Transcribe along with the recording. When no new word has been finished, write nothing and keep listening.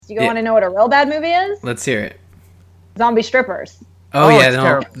Do you want to know what a real bad movie is? Let's hear it. Zombie Strippers.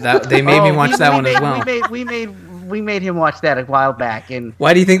 They made me watch that one as well. We made him watch that a while back. And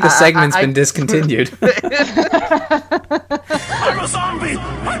why do you think the segment's been discontinued? I'm a zombie.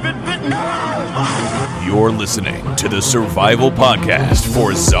 I've been bitten. You're listening to the Survival Podcast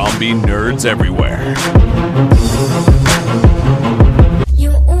for zombie nerds everywhere.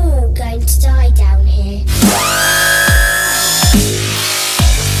 You're all going to die down here.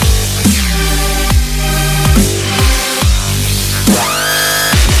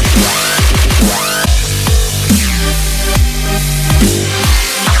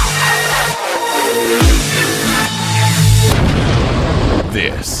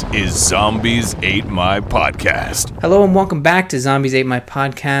 This is Zombies Ate My Podcast. Hello and welcome back to Zombies Ate My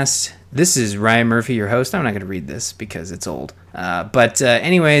Podcast. This is Ryan Murphy, your host. I'm not going to read this because it's old.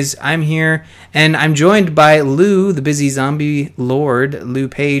 Anyways, I'm here and I'm joined by Lou, the busy zombie lord. Lou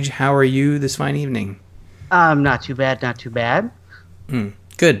Page, how are you this fine evening? Not too bad, not too bad.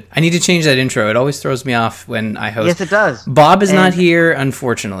 Good. I need to change that intro. It always throws me off when I host. Yes, it does. Bob is not here,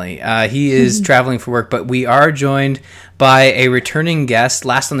 unfortunately. He is traveling for work, but we are joined by a returning guest,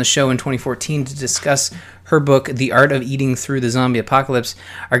 last on the show in 2014, to discuss her book, The Art of Eating Through the Zombie Apocalypse.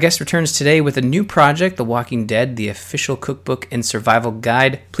 Our guest returns today with a new project, The Walking Dead, the official cookbook and survival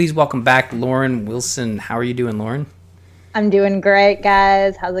guide. Please welcome back Lauren Wilson. How are you doing, Lauren? I'm doing great,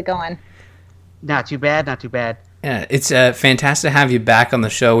 guys. How's it going? Not too bad, not too bad. Yeah, it's fantastic to have you back on the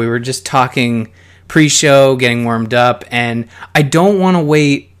show. We were just talking pre-show, getting warmed up, and I don't want to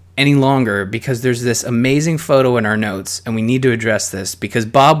wait any longer because there's this amazing photo in our notes, and we need to address this because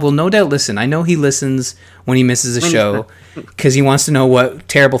Bob will no doubt listen. I know he listens when he misses a show because he wants to know what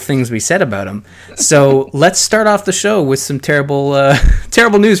terrible things we said about him. So let's start off the show with some terrible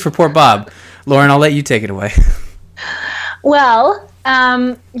news for poor Bob. Lauren, I'll let you take it away. Well,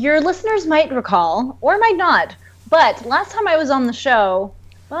 your listeners might recall, or might not, but last time I was on the show,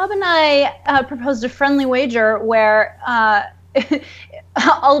 Bob and I proposed a friendly wager where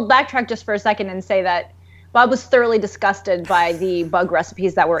I'll backtrack just for a second and say that Bob was thoroughly disgusted by the bug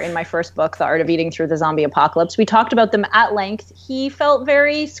recipes that were in my first book, The Art of Eating Through the Zombie Apocalypse. We talked about them at length. He felt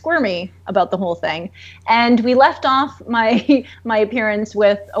very squirmy about the whole thing. And we left off my appearance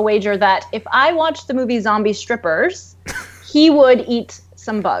with a wager that if I watched the movie Zombie Strippers, he would eat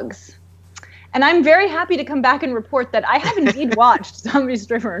some bugs. And I'm very happy to come back and report that I have indeed watched Zombie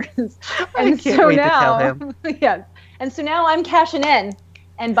Strippers. I can't wait to tell him. Yes. And so now I'm cashing in,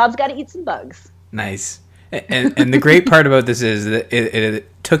 and Bob's got to eat some bugs. Nice. And the great part about this is that it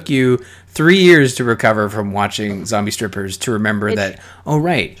took you 3 years to recover from watching Zombie Strippers to remember that, oh,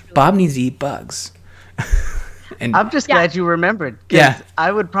 right, Bob needs to eat bugs. And I'm just glad you remembered. Yeah.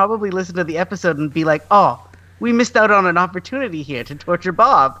 I would probably listen to the episode and be like, oh, we missed out on an opportunity here to torture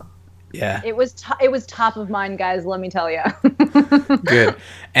Bob. Yeah. It was top of mind, guys, let me tell you. Good.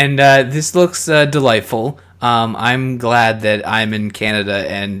 And this looks delightful. I'm glad that I'm in Canada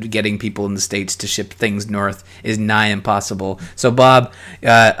and getting people in the States to ship things north is nigh impossible. So, Bob,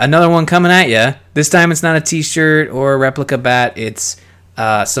 another one coming at you. This time it's not a t-shirt or a replica bat. It's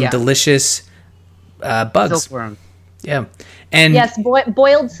some delicious bugs. Silkworm. Yeah. And yes,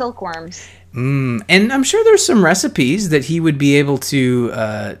 boiled silkworms. And I'm sure there's some recipes that he would be able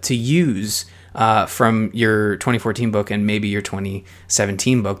to use from your 2014 book and maybe your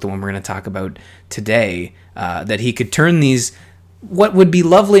 2017 book, the one we're going to talk about today, that he could turn these, what would be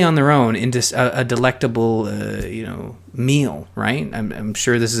lovely on their own, into a delectable, meal, right? I'm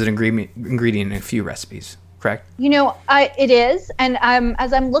sure this is an ingredient in a few recipes, correct? It is, and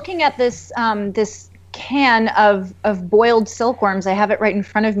as I'm looking at this can of boiled silkworms, I have it right in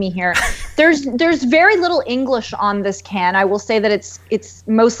front of me here. There's very little English on this can. I will say that it's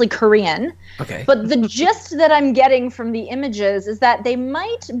mostly Korean. Okay. But the gist that I'm getting from the images is that they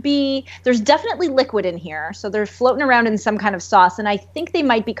might be, there's definitely liquid in here, so they're floating around in some kind of sauce, and I think they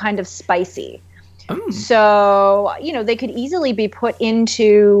might be kind of spicy. So, they could easily be put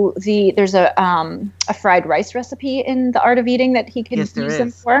into there's a fried rice recipe in The Art of Eating that he could use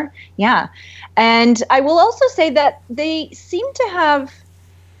them for. Yeah. And I will also say that they seem to have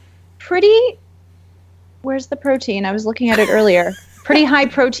where's the protein? I was looking at it earlier. Pretty high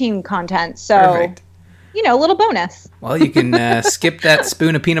protein content. So, perfect. A little bonus. Well, you can skip that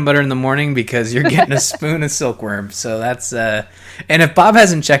spoon of peanut butter in the morning because you're getting a spoon of silkworm. So that's and if Bob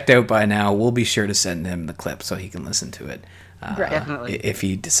hasn't checked out by now, we'll be sure to send him the clip so he can listen to it. Definitely. If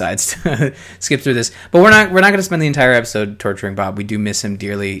he decides to skip through this. But we're not going to spend the entire episode torturing Bob. We do miss him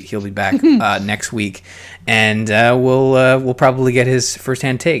dearly. He'll be back next week, and we'll probably get his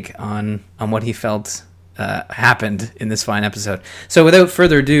firsthand take on what he felt happened in this fine episode. So without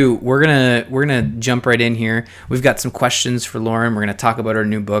further ado, we're gonna jump right in here. We've got some questions for Lauren. We're gonna talk about our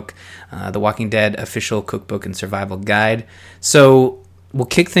new book, The Walking Dead Official Cookbook and Survival Guide. So we'll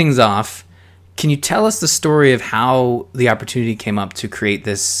kick things off. Can you tell us the story of how the opportunity came up to create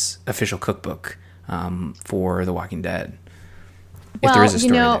this official cookbook for The Walking Dead? If there is a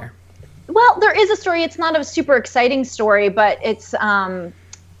story there. Well, there is a story. It's not a super exciting story, but it's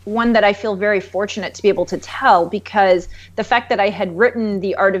one that I feel very fortunate to be able to tell, because the fact that I had written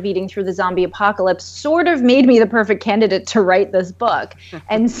The Art of Eating Through the Zombie Apocalypse sort of made me the perfect candidate to write this book.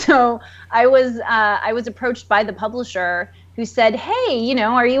 And so I was approached by the publisher, who said, hey,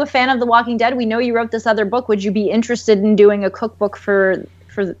 are you a fan of The Walking Dead? We know you wrote this other book. Would you be interested in doing a cookbook for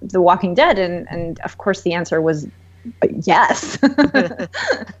The Walking Dead? And of course the answer was yes.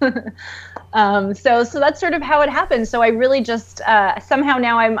 So that's sort of how it happened. So I really just somehow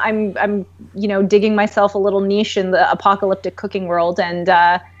now I'm digging myself a little niche in the apocalyptic cooking world. And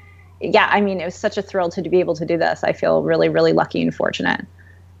it was such a thrill to be able to do this. I feel really, really lucky and fortunate.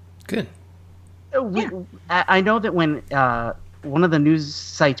 Good. I know that when one of the news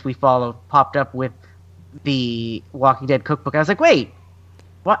sites we follow popped up with the Walking Dead cookbook, I was like, wait,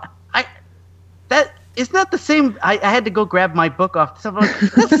 what? That is not the same. I had to go grab my book off. Someone,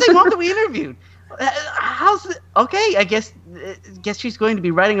 that's the same one that we interviewed. How's it? Okay, I guess she's going to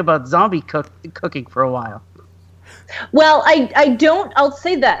be writing about zombie cooking for a while. Well, I'll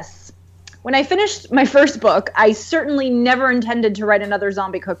say this. When I finished my first book, I certainly never intended to write another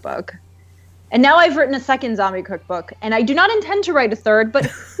zombie cookbook. And now I've written a second zombie cookbook, and I do not intend to write a third, but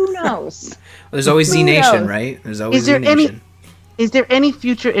who knows? There's always Z Nation, right? There's always Z Nation. Is there any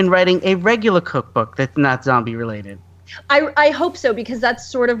future in writing a regular cookbook that's not zombie related? I hope so, because that's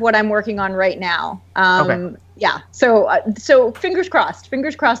sort of what I'm working on right now. Okay. Yeah. So fingers crossed.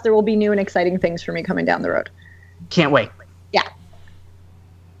 Fingers crossed there will be new and exciting things for me coming down the road. Can't wait. Yeah.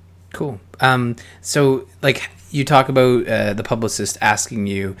 Cool. So you talk about the publicist asking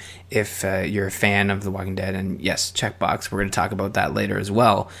you if you're a fan of The Walking Dead, and yes, checkbox. We're going to talk about that later as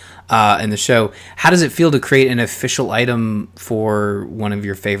well in the show. How does it feel to create an official item for one of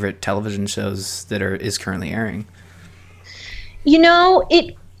your favorite television shows that is currently airing?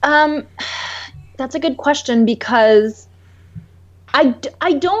 That's a good question, because I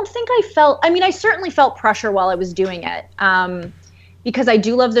don't think I felt. I mean, I certainly felt pressure while I was doing it. Because I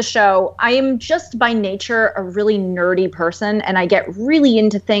do love the show. I am just by nature a really nerdy person, and I get really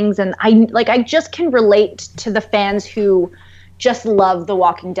into things, and I just can relate to the fans who just love The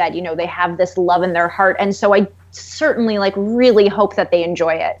Walking Dead. They have this love in their heart, and so I certainly really hope that they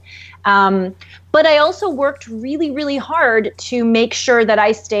enjoy it. But I also worked really, really hard to make sure that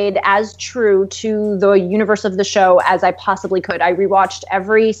I stayed as true to the universe of the show as I possibly could. I rewatched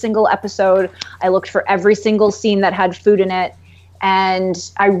every single episode. I looked for every single scene that had food in it.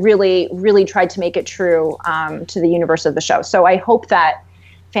 And I really, really tried to make it true to the universe of the show. So I hope that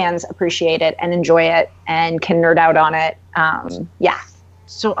fans appreciate it and enjoy it and can nerd out on it. Yeah.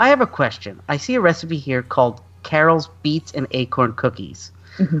 So I have a question. I see a recipe here called Carol's Beets and Acorn Cookies.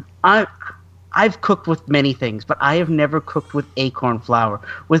 Mm-hmm. I've cooked with many things, but I have never cooked with acorn flour.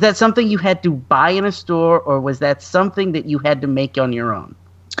 Was that something you had to buy in a store, or was that something that you had to make on your own?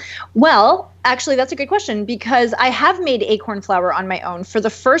 Well, actually, that's a good question, because I have made acorn flour on my own. For the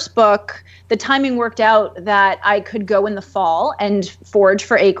first book, the timing worked out that I could go in the fall and forage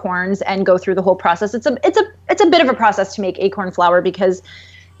for acorns and go through the whole process. It's a bit of a process to make acorn flour, because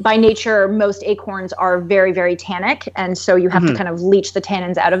by nature, most acorns are very, very tannic, and so you have to kind of leach the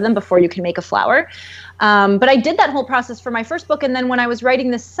tannins out of them before you can make a flour. But I did that whole process for my first book, and then when I was writing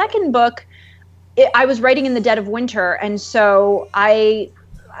the second book, I was writing in the dead of winter, and so I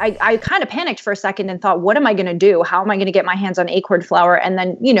kind of panicked for a second and thought, what am I going to do? How am I going to get my hands on acorn flour? And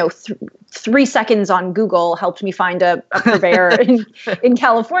then, 3 seconds on Google helped me find a purveyor in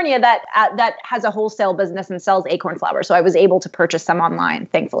California that has a wholesale business and sells acorn flour. So I was able to purchase some online,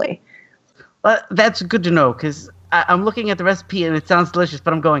 thankfully. Well, that's good to know, because I'm looking at the recipe and it sounds delicious,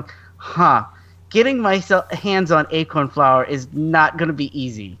 but I'm going, getting my hands on acorn flour is not going to be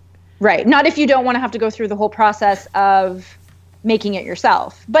easy. Right. Not if you don't want to have to go through the whole process of making it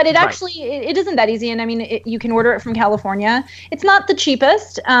yourself. But it actually, it isn't that easy. And I mean, you can order it from California. It's not the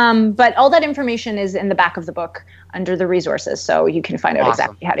cheapest, but all that information is in the back of the book under the resources. So you can find out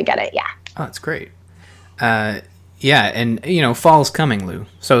exactly how to get it. Yeah. Oh, that's great. Yeah. And fall's coming, Lou.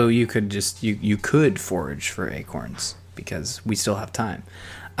 So you could you could forage for acorns, because we still have time.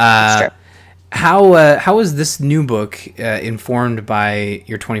 That's true. How is this new book informed by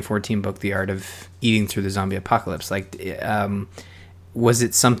your 2014 book, The Art of Eating Through the Zombie Apocalypse? Was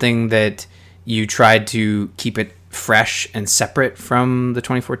it something that you tried to keep it fresh and separate from the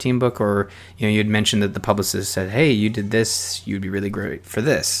 2014 book, or you had mentioned that the publicist said, "Hey, you did this. You'd be really great for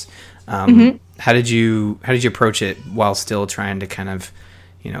this." How did you approach it while still trying to kind of,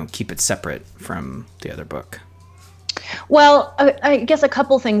 keep it separate from the other book? Well, I guess a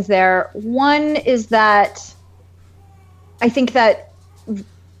couple things there. One is that I think that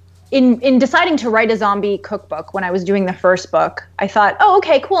in deciding to write a zombie cookbook, when I was doing the first book, I thought, oh,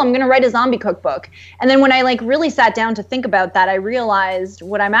 okay, cool, I'm going to write a zombie cookbook. And then when I really sat down to think about that, I realized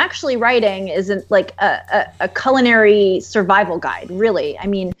what I'm actually writing isn't a culinary survival guide, really. I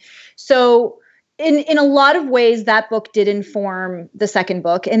mean, so in a lot of ways, that book did inform the second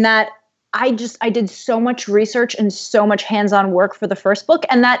book, in that I did so much research and so much hands-on work for the first book,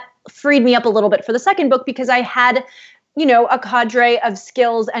 and that freed me up a little bit for the second book, because I had a cadre of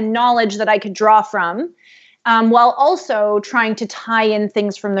skills and knowledge that I could draw from, while also trying to tie in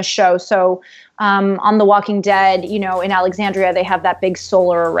things from the show. So on The Walking Dead, in Alexandria, they have that big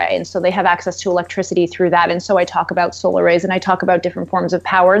solar array. And so they have access to electricity through that. And so I talk about solar arrays, and I talk about different forms of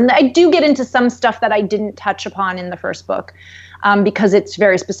power. And I do get into some stuff that I didn't touch upon in the first book, because it's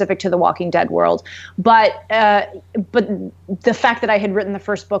very specific to the Walking Dead world. But the fact that I had written the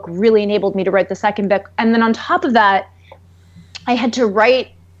first book really enabled me to write the second book. And then on top of that, I had to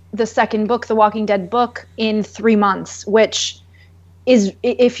write the second book, the Walking Dead book, in 3 months, which is,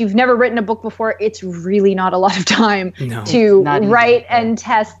 if you've never written a book before, it's really not a lot of time to write and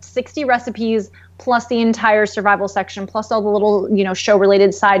test 60 recipes, plus the entire survival section, plus all the little,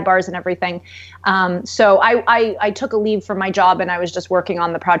 show-related sidebars and everything. So I took a leave from my job, and I was just working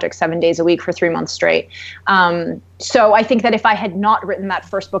on the project 7 days a week for 3 months straight. So I think that if I had not written that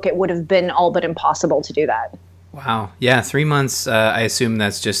first book, it would have been all but impossible to do that. Wow. Yeah, 3 months. I assume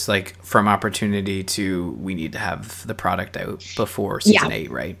that's just from opportunity to, we need to have the product out before season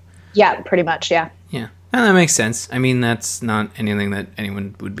 8, right? Yeah, pretty much. Yeah. Yeah. Well, that makes sense. I mean, that's not anything that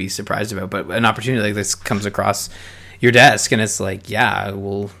anyone would be surprised about, but an opportunity like this comes across your desk, and it's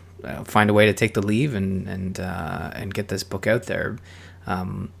we'll find a way to take the leave and get this book out there.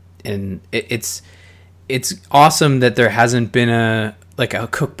 And it's awesome that there hasn't been a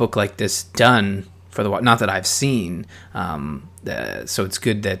cookbook like this done for not that I've seen. So it's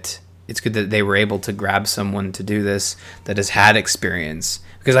good that they were able to grab someone to do this that has had experience.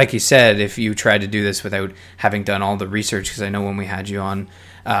 Because like you said, if you tried to do this without having done all the research, because I know when we had you on,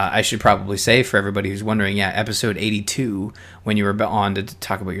 I should probably say for everybody who's wondering, episode 82, when you were on to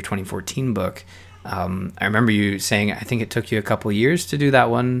talk about your 2014 book, I remember you saying, I think it took you a couple of years to do that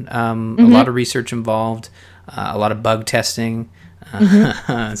one. A lot of research involved, a lot of bug testing,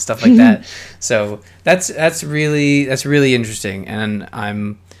 stuff like that. So that's really interesting,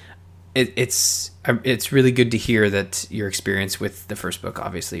 and it's really good to hear that your experience with the first book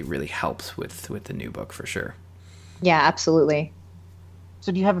obviously really helps with the new book for sure. Yeah, absolutely.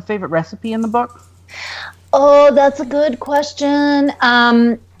 So do you have a favorite recipe in the book? Oh, that's a good question.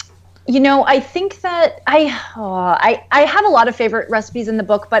 I think that I have a lot of favorite recipes in the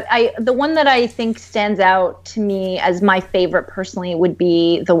book, but the one that I think stands out to me as my favorite personally would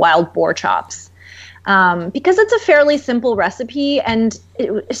be the wild boar chops. Because it's a fairly simple recipe, and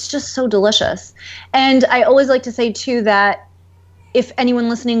it's just so delicious. And I always like to say, too, that if anyone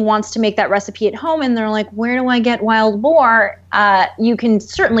listening wants to make that recipe at home and they're like, where do I get wild boar? You can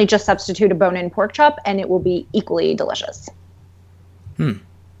certainly just substitute a bone-in pork chop, and it will be equally delicious.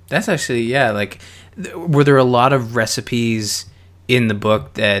 That's actually, were there a lot of recipes in the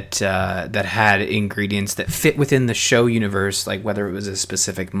book that had ingredients that fit within the show universe, like whether it was a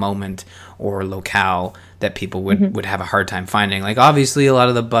specific moment or locale that people would have a hard time finding? Like, obviously a lot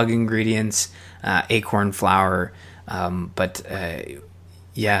of the bug ingredients, acorn flour, but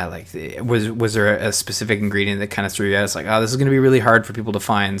was there a specific ingredient that kind of threw you out? It's like, oh, this is going to be really hard for people to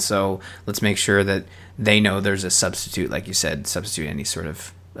find, so let's make sure that they know there's a substitute, like you said, substitute any sort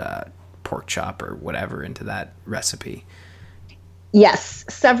of pork chop or whatever into that recipe. Yes,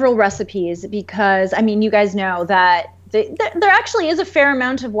 several recipes, because, I mean, you guys know that there actually is a fair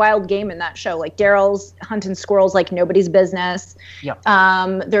amount of wild game in that show. Like, Daryl's hunting squirrels like nobody's business. Yep.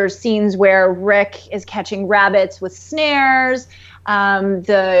 There's scenes where Rick is catching rabbits with snares.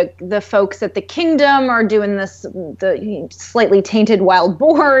 The folks at the Kingdom are doing the slightly tainted wild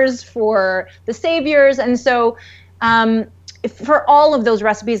boars for the saviors. And so for all of those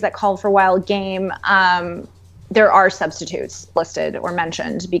recipes that call for wild game, there are substitutes listed or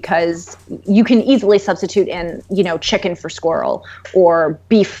mentioned, because you can easily substitute in, chicken for squirrel or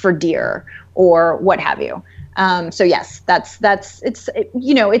beef for deer or what have you. So yes,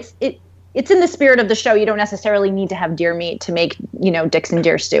 it's in the spirit of the show. You don't necessarily need to have deer meat to make, Dixon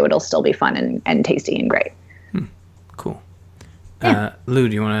deer stew. It'll still be fun and tasty and great. Cool. Yeah. Lou,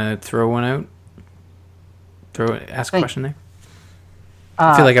 do you want to throw one out? Ask a question there?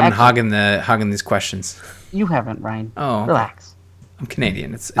 I feel like I'm hogging these questions. You haven't, Ryan. Oh, relax. I'm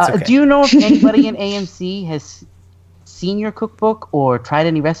Canadian. It's okay. Do you know if anybody in AMC has seen your cookbook or tried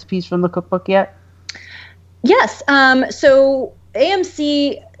any recipes from the cookbook yet? Yes. So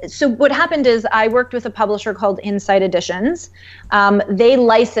AMC. So what happened is I worked with a publisher called Insight Editions. They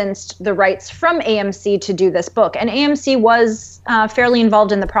licensed the rights from AMC to do this book, and AMC was fairly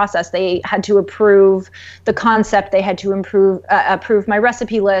involved in the process. They had to approve the concept, they had to approve my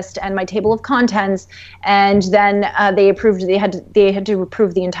recipe list and my table of contents, and then they had to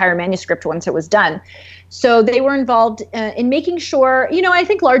approve the entire manuscript once it was done. So they were involved in making sure, I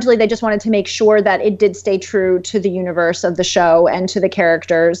think largely they just wanted to make sure that it did stay true to the universe of the show and to the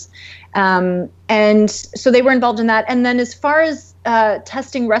characters. And so they were involved in that. And then as far as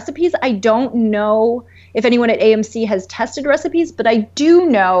testing recipes, I don't know if anyone at AMC has tested recipes, but I do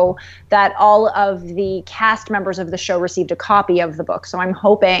know that all of the cast members of the show received a copy of the book. So I'm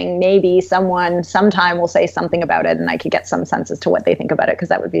hoping maybe someone sometime will say something about it and I could get some sense as to what they think about it, because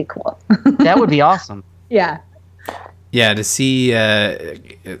that would be cool. That would be awesome. Yeah. Yeah, to see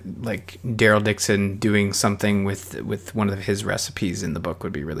like Daryl Dixon doing something with one of his recipes in the book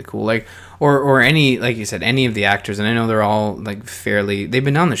would be really cool. Like, or any, like you said, any of the actors, and I know they're all like they've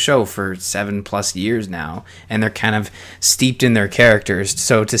been on the show for 7+ years now, and they're kind of steeped in their characters.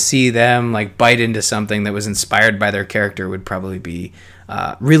 So to see them like bite into something that was inspired by their character would probably be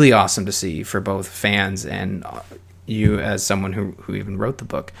really awesome to see for both fans and you as someone who even wrote the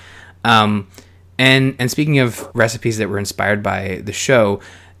book. And speaking of recipes that were inspired by the show,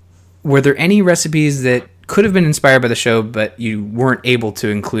 were there any recipes that could have been inspired by the show but you weren't able to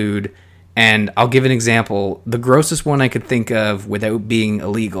include? And I'll give an example. The grossest one I could think of without being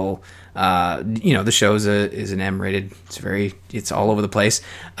illegal, the show is an M-rated. It's all over the place.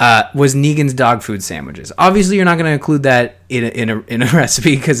 Was Negan's dog food sandwiches. Obviously, you're not going to include that in a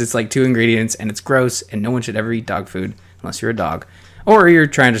recipe because it's like 2 ingredients and it's gross, and no one should ever eat dog food unless you're a dog. Or you're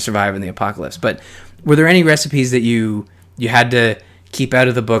trying to survive in the apocalypse. But were there any recipes that you had to keep out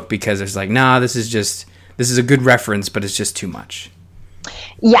of the book because it's like, nah, this is a good reference, but it's just too much?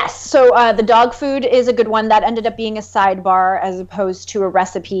 Yes. So the dog food is a good one. That ended up being a sidebar as opposed to a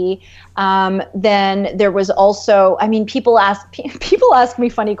recipe. Then there was also, people ask me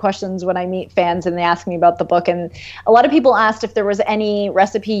funny questions when I meet fans and they ask me about the book. And a lot of people asked if there was any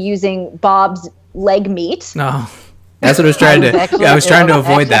recipe using Bob's leg meat. No. That's what I was trying to. I was trying to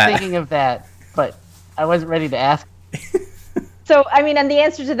avoid that. Thinking of that, but I wasn't ready to ask. So, and the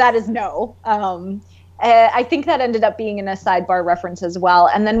answer to that is no. I think that ended up being in a sidebar reference as well.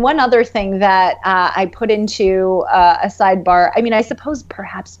 And then one other thing that I put into a sidebar. I suppose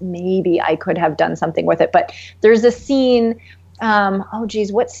perhaps maybe I could have done something with it, but there's a scene.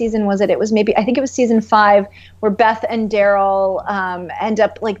 What season was it? I think it was season 5, where Beth and Daryl end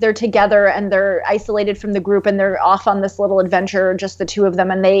up, like, they're together and they're isolated from the group and they're off on this little adventure, just the two of them,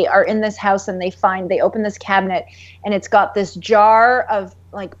 and they are in this house and they open this cabinet and it's got this jar of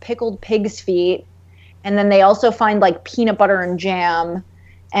like pickled pig's feet, and then they also find like peanut butter and jam.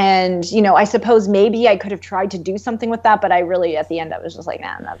 And, I suppose maybe I could have tried to do something with that, but I really, at the end, I was just like, no,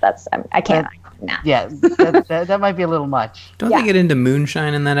 I can't. Nah. Yeah, that might be a little much. Don't they get into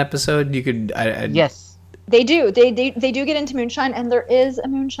moonshine in that episode? You could. Yes. They do. They do get into moonshine, and there is a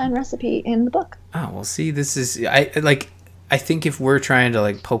moonshine recipe in the book. Oh, well, see, this is... I think if we're trying to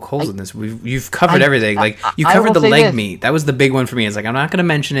like poke holes in this, you've covered everything. Like, you covered the leg meat. That was the big one for me. It's like, I'm not going to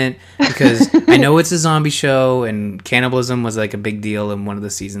mention it because I know it's a zombie show and cannibalism was like a big deal in one of the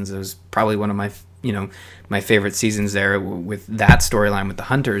seasons. It was probably one of my, my favorite seasons there with that storyline with the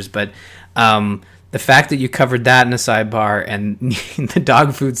hunters. But the fact that you covered that in a sidebar and the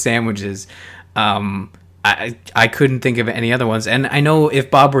dog food sandwiches, I couldn't think of any other ones. And I know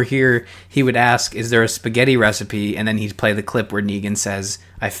if Bob were here, he would ask, is there a spaghetti recipe? And then he'd play the clip where Negan says,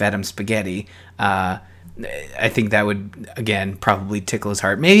 I fed him spaghetti. I think that would, again, probably tickle his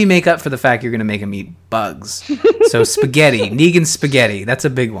heart. Maybe make up for the fact you're going to make him eat bugs. So spaghetti, Negan's spaghetti, that's a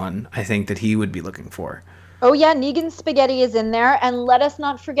big one, I think, that he would be looking for. Oh, yeah, Negan's spaghetti is in there. And let us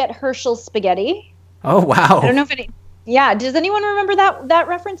not forget Herschel's spaghetti. Oh, wow. I don't know if Yeah, does anyone remember that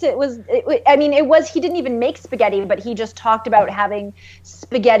reference? He didn't even make spaghetti, but he just talked about having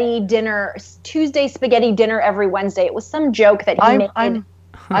spaghetti dinner, Tuesday spaghetti dinner every Wednesday. It was some joke that he made.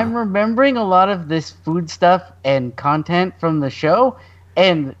 I'm remembering a lot of this food stuff and content from the show,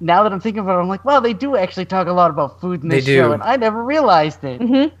 and now that I'm thinking about it, I'm like, wow, they do actually talk a lot about food in this show, and I never realized it.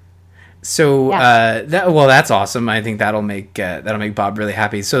 Mm-hmm. So Yeah. that's awesome. I think that'll make Bob really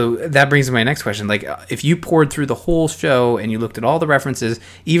happy. So that brings me to my next question. Like, if you poured through the whole show and you looked at all the references,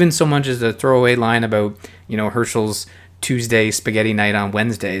 even so much as the throwaway line about, you know, Herschel's Tuesday spaghetti night on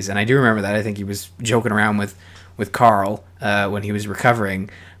Wednesdays, and I do remember that. I think he was joking around with Carl when he was recovering.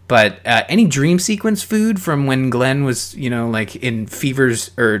 But any dream sequence food from when Glenn was, you know, like in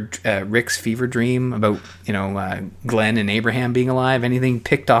Rick's fever dream about, you know, Glenn and Abraham being alive? Anything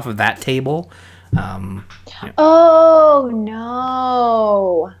picked off of that table? Oh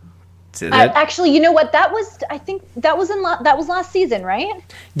no! That, Actually, you know what? I think that was last season, right?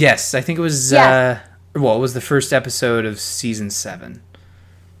 yes, I think it was. Yes. It was the first episode of season 7.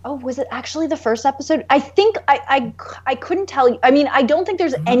 Oh, was it actually the first episode? I think I couldn't tell you. I mean, I don't think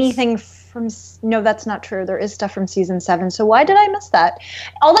there's anything from. No, that's not true. There is stuff from season 7. So why did I miss that?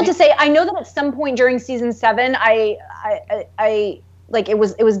 All that to say, I know that at some point during season 7, I like it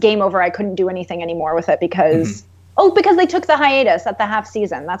was game over. I couldn't do anything anymore with it because because they took the hiatus at the half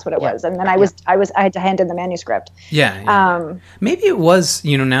season. That's what it was. And then I had to hand in the manuscript. Yeah. Maybe it was.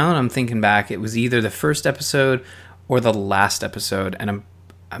 You know, now that I'm thinking back, it was either the first episode or the last episode, and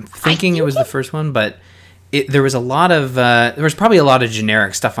I'm thinking it was the first one, but there was probably a lot of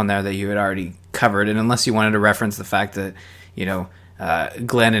generic stuff on there that you had already covered, and unless you wanted to reference the fact that, you know,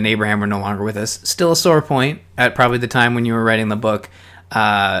 Glenn and Abraham were no longer with us, still a sore point at probably the time when you were writing the book,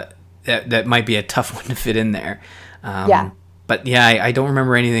 that might be a tough one to fit in there. But yeah, I don't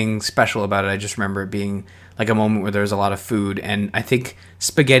remember anything special about it. I just remember it being like a moment where there was a lot of food, and I think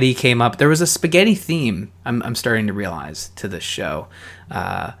spaghetti came up. There was a spaghetti theme, I'm starting to realize, to this show.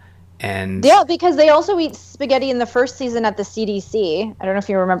 And yeah, because they also eat spaghetti in the first season at the CDC. I don't know if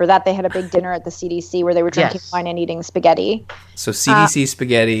you remember that. They had a big dinner at the CDC where they were drinking wine and eating spaghetti. So CDC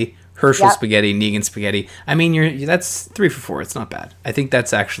spaghetti, Herschel spaghetti, Negan spaghetti. I mean, that's 3 for 4. It's not bad. I think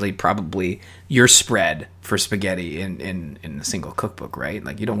that's actually probably your spread for spaghetti in a single cookbook, right?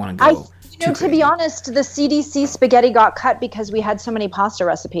 Like, you don't want to go. To be honest, the CDC spaghetti got cut because we had so many pasta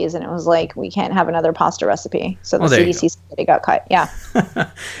recipes, and it was like, we can't have another pasta recipe. So the CDC spaghetti got cut. Yeah.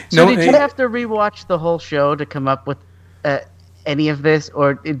 So did you have to rewatch the whole show to come up with any of this,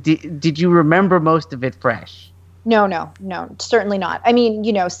 or did you remember most of it fresh? No, certainly not. I mean,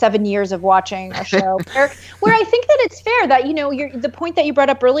 7 years of watching a show where I think that it's fair that, the point that you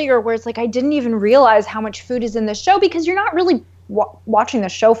brought up earlier, where it's like, I didn't even realize how much food is in the show, because you're not really watching the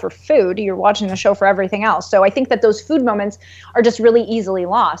show for food. You're watching the show for everything else. So I think that those food moments are just really easily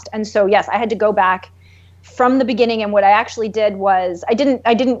lost. And so, yes, I had to go back from the beginning. And what I actually did was I didn't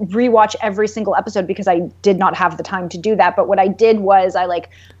rewatch every single episode because I did not have the time to do that. But what I did was I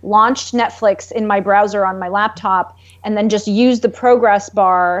launched Netflix in my browser on my laptop, and then just used the progress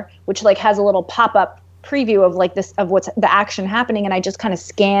bar, which has a little pop-up preview of what's the action happening. And I just kind of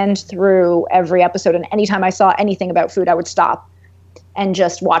scanned through every episode. And anytime I saw anything about food, I would stop and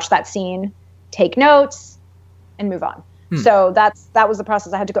just watch that scene, take notes, and move on. So that was the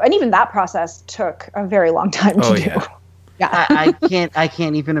process I had to go. And even that process took a very long time to do. Yeah. I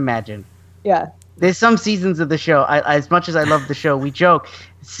can't even imagine. Yeah. There's some seasons of the show, as much as I love the show, we joke,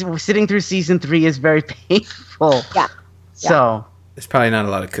 sitting through season 3 is very painful. Yeah. So there's probably not a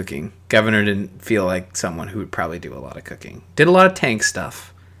lot of cooking. Governor didn't feel like someone who would probably do a lot of cooking. Did a lot of tank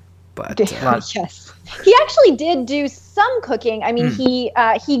stuff, but yes, he actually did do some cooking. I mean, he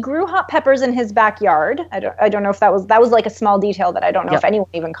grew hot peppers in his backyard. I don't know if that was like a small detail that I don't know if anyone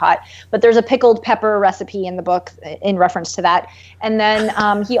even caught. But there's a pickled pepper recipe in the book in reference to that. And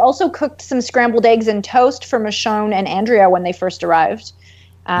then he also cooked some scrambled eggs and toast for Michonne and Andrea when they first arrived.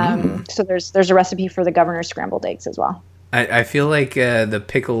 So there's a recipe for the governor's scrambled eggs as well. I feel like the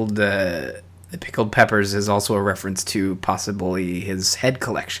pickled peppers is also a reference to possibly his head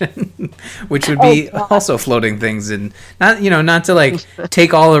collection, which would be also floating things, and not to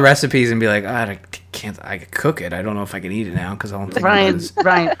take all the recipes and be like, I could cook it. I don't know if I can eat it now because I don't think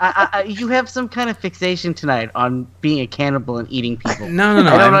Ryan, you have some kind of fixation tonight on being a cannibal and eating people. No.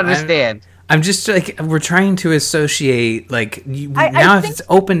 I don't understand. I'm just we're trying to associate it's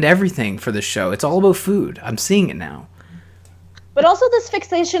opened everything for the show. It's all about food. I'm seeing it now. But also this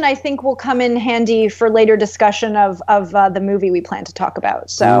fixation, I think, will come in handy for later discussion of the movie we plan to talk about.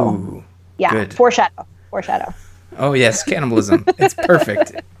 So, good. Foreshadow. Oh, yes, cannibalism. It's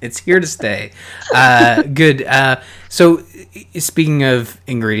perfect. It's here to stay. Good. So, speaking of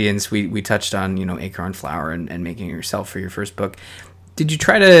ingredients, we touched on, acorn flour and making it yourself for your first book. Did you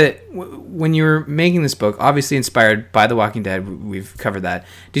try to, when you were making this book, obviously inspired by The Walking Dead, we've covered that,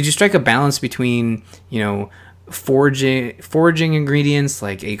 did you strike a balance between, foraging ingredients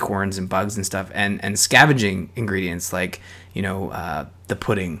like acorns and bugs and stuff, and scavenging ingredients like the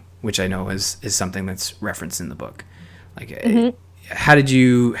pudding which I know is something that's referenced in the book. Like, how did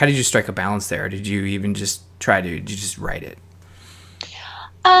you strike a balance there? Did you even just did you just write it?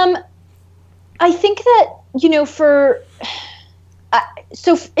 I think that,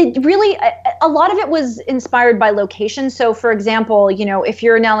 so it really, a lot of it was inspired by location. So for example, if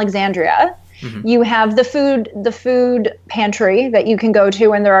you're in Alexandria, you have the food pantry that you can go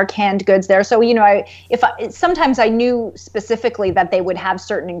to, and there are canned goods there. So, sometimes I knew specifically that they would have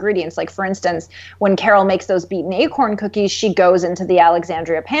certain ingredients. Like, for instance, when Carol makes those beaten acorn cookies, she goes into the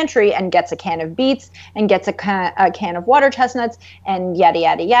Alexandria pantry and gets a can of beets and gets a can of water chestnuts and yada,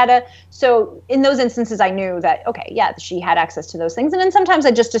 yada, yada. So in those instances, I knew that, okay, yeah, she had access to those things. And then sometimes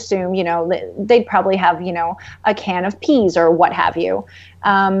I just assume, they'd probably have, a can of peas or what have you.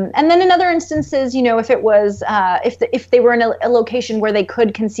 And then in other instances, if it was, if they were in a location where they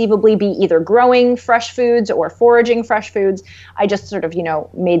could conceivably be either growing fresh foods or foraging fresh foods, I just sort of,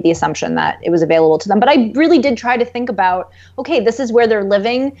 made the assumption that it was available to them. But I really did try to think about, okay, this is where they're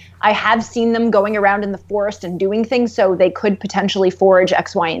living. I have seen them going around in the forest and doing things, so they could potentially forage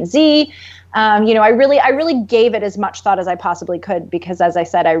X, Y, and Z. I really gave it as much thought as I possibly could, because as I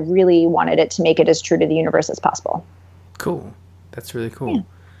said, I really wanted it to make it as true to the universe as possible. Cool. That's really cool.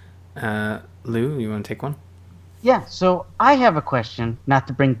 Yeah. Lou, you want to take one? Yeah, so I have a question, not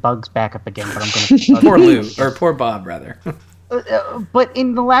to bring bugs back up again, but I'm going to... Poor Lou, or poor Bob, rather. But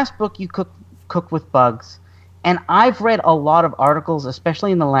in the last book, you cook with bugs, and I've read a lot of articles,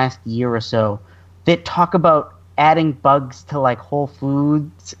 especially in the last year or so, that talk about adding bugs to, like, Whole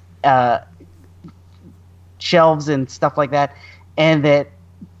Foods shelves and stuff like that, and that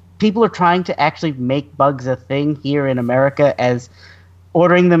people are trying to actually make bugs a thing here in America, as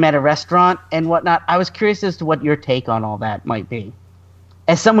ordering them at a restaurant and whatnot. I was curious as to what your take on all that might be,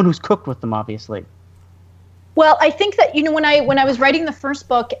 as someone who's cooked with them, obviously. Well, I think that, when I was writing the first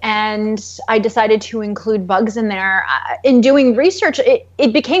book and I decided to include bugs in there, in doing research,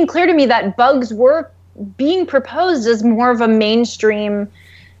 it became clear to me that bugs were being proposed as more of a mainstream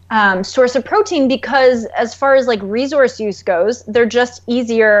source of protein, because as far as like resource use goes, they're just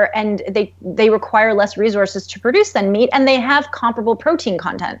easier and they require less resources to produce than meat, and they have comparable protein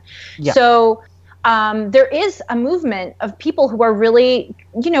content. Yeah. So there is a movement of people who are really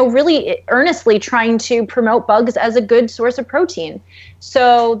earnestly trying to promote bugs as a good source of protein.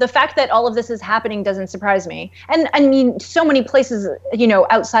 So the fact that all of this is happening doesn't surprise me. And I mean, so many places,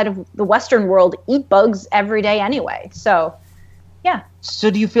 outside of the Western world eat bugs every day anyway. So yeah.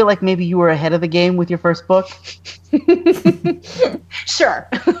 So do you feel like maybe you were ahead of the game with your first book? Sure.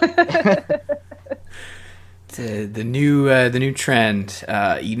 The new trend,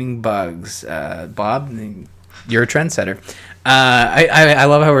 eating bugs. Bob, you're a trendsetter. I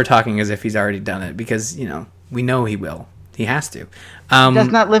love how we're talking as if he's already done it, because we know he will. He has to. He does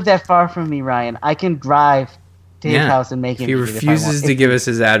not live that far from me, Ryan. I can drive to his house and make him. If he refuses to give us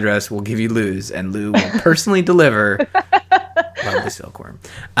his address, we'll give you Lou's, and Lou will personally deliver. Love the silkworm.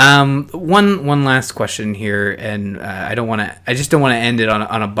 One last question here, and I just don't want to end it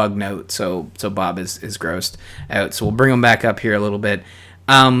on a bug note. So Bob is grossed out. So we'll bring him back up here a little bit.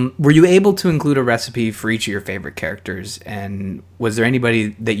 Were you able to include a recipe for each of your favorite characters? And was there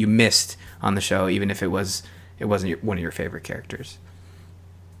anybody that you missed on the show, even if it wasn't one of your favorite characters?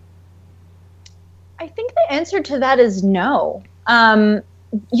 I think the answer to that is no.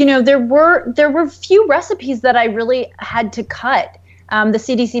 There were few recipes that I really had to cut, the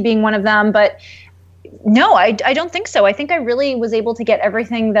CDC being one of them, but no, I don't think so. I think I really was able to get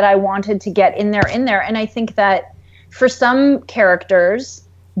everything that I wanted to get in there. And I think that for some characters,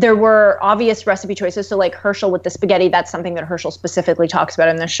 there were obvious recipe choices. So like Herschel with the spaghetti, that's something that Herschel specifically talks about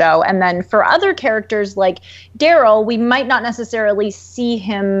in the show. And then for other characters like Daryl, we might not necessarily see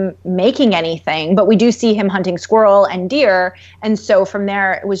him making anything, but we do see him hunting squirrel and deer. And so from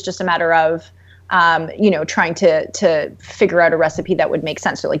there, it was just a matter of, trying to figure out a recipe that would make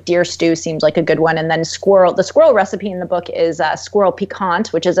sense. So like deer stew seems like a good one. And then the squirrel recipe in the book is squirrel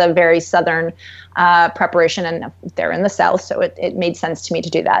piquant, which is a very Southern preparation, and they're in the South. So it made sense to me to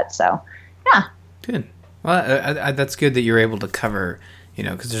do that. So, yeah. Good. Well, that's good that you're able to cover,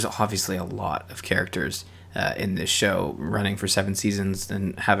 because there's obviously a lot of characters in this show, running for 7 seasons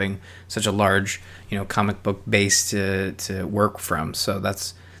and having such a large, comic book base to work from. So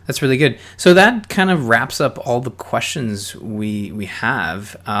that's really good. So that kind of wraps up all the questions we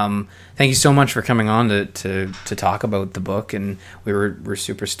have. Thank you so much for coming on to talk about the book, and we're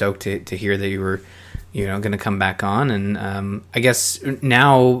super stoked to hear that you were going to come back on. And I guess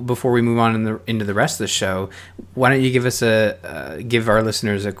now, before we move on into the rest of the show, why don't you give us give our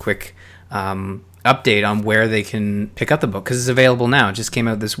listeners a quick update on where they can pick up the book, because it's available now. It just came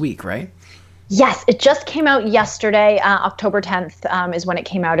out this week, right? Yes, it just came out yesterday. October 10th is when it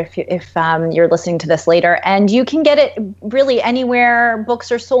came out, if you're listening to this later. And you can get it really anywhere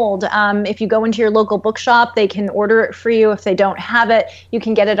books are sold. If you go into your local bookshop, they can order it for you. If they don't have it, you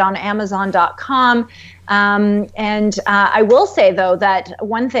can get it on Amazon.com. And I will say, though, that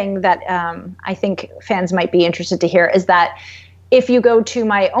one thing that I think fans might be interested to hear is that if you go to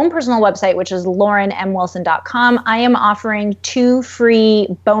my own personal website, which is laurenmwilson.com, I am offering 2 free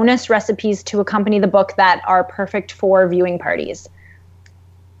bonus recipes to accompany the book that are perfect for viewing parties.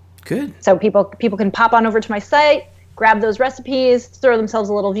 Good. So people can pop on over to my site, grab those recipes, throw themselves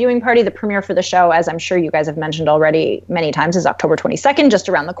a little viewing party. The premiere for the show, as I'm sure you guys have mentioned already many times, is October 22nd, just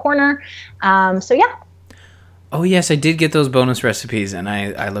around the corner. So yeah. Oh yes, I did get those bonus recipes, and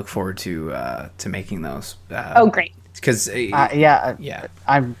I look forward to making those. Oh, great. Because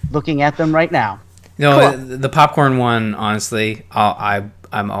I'm looking at them right now. No, cool. The popcorn one, honestly, I'm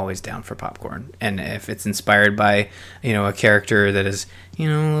always down for popcorn, and if it's inspired by a character that is a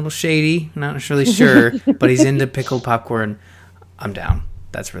little shady, not really sure, but he's into pickled popcorn, I'm down.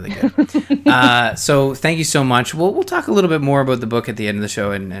 That's really good. So thank you so much. We'll talk a little bit more about the book at the end of the show,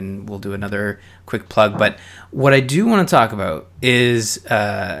 and we'll do another quick plug. But what I do want to talk about is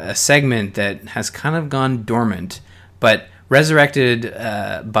a segment that has kind of gone dormant, but resurrected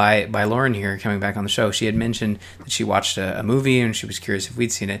by Lauren here coming back on the show. She had mentioned that she watched a movie and she was curious if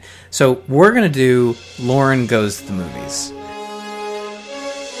we'd seen it. So we're going to do Lauren Goes to the Movies.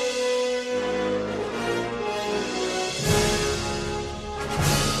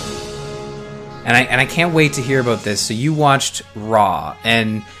 And I can't wait to hear about this. So you watched Raw,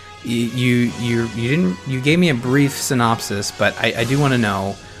 and you gave me a brief synopsis, but I do want to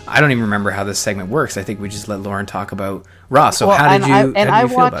know. I don't even remember how this segment works. I think we just let Lauren talk about Raw. So how did you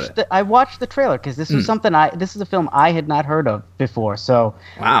feel about it? I watched the trailer because this was this is a film I had not heard of before. So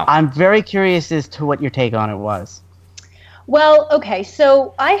wow. I'm very curious as to what your take on it was. Well, okay.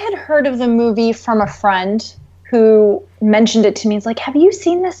 So I had heard of the movie from a friend who mentioned it to me. It's like, have you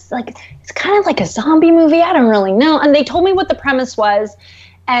seen this? Like, it's kind of like a zombie movie. I don't really know. And they told me what the premise was.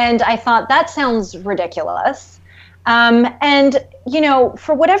 And I thought, that sounds ridiculous. And,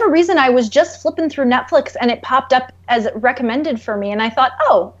 for whatever reason, I was just flipping through Netflix and it popped up as recommended for me. And I thought,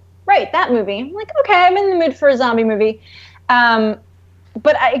 oh, right, that movie. I'm like, okay, I'm in the mood for a zombie movie.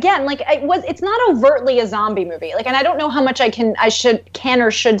 But it's not overtly a zombie movie. Like, and I don't know how much I can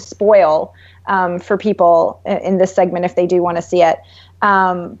or should spoil for people in this segment if they do want to see it.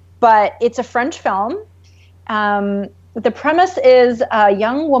 But it's a French film. The premise is a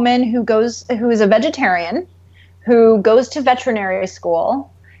young woman who is a vegetarian, who goes to veterinary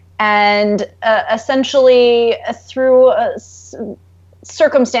school, and essentially through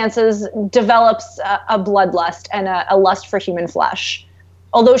circumstances develops a bloodlust and a lust for human flesh.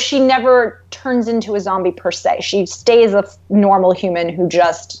 Although she never turns into a zombie per se. She stays a normal human who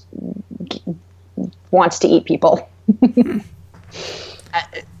just wants to eat people.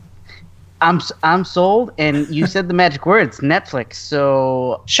 I'm sold, and you said the magic words, Netflix.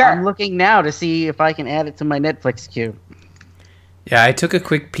 So sure. I'm looking now to see if I can add it to my Netflix queue. Yeah, I took a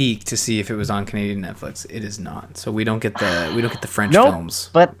quick peek to see if it was on Canadian Netflix. It is not. So we don't get the French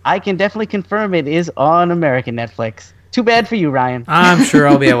films. But I can definitely confirm it is on American Netflix. Too bad for you, Ryan. I'm sure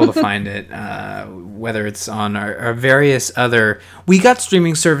I'll be able to find it, whether it's on our various other... We got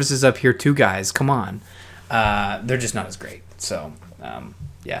streaming services up here too, guys. Come on. They're just not as great. So...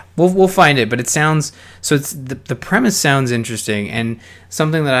 yeah, we'll find it, but it sounds so. It's the premise sounds interesting, and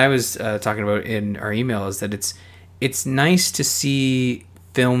something that I was talking about in our email is that it's nice to see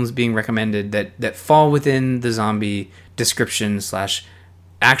films being recommended that fall within the zombie description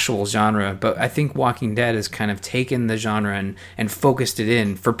 / actual genre. But I think Walking Dead has kind of taken the genre and focused it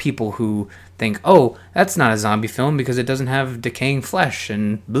in for people who think, oh, that's not a zombie film because it doesn't have decaying flesh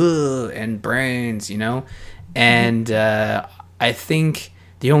and brains, and I think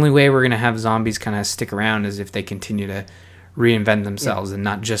the only way we're going to have zombies kind of stick around is if they continue to reinvent themselves and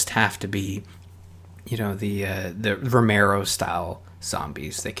not just have to be, the Romero style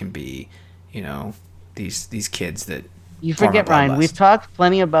zombies. They can be, these kids that. You forget, Ryan, we've talked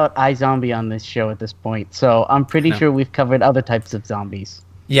plenty about iZombie on this show at this point, so I'm pretty sure we've covered other types of zombies.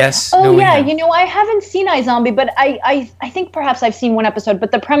 Yes. Oh, yeah. I haven't seen iZombie, but I think perhaps I've seen one episode,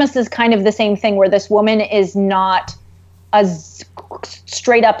 but the premise is kind of the same thing where this woman is not a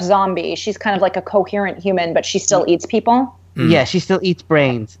straight up zombie. She's kind of like a coherent human, but she still eats people. Yeah, she still eats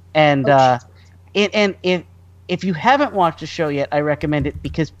brains. And And if you haven't watched the show yet, I recommend it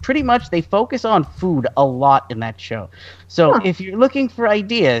because pretty much they focus on food a lot in that show. So if you're looking for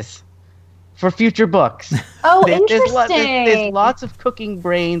ideas for future books, interesting. There's lots of cooking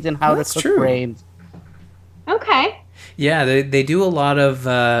brains and how to cook brains. Okay. Yeah, they do a lot of.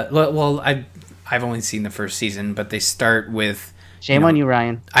 Well, I've only seen the first season, but they start with. Shame on you,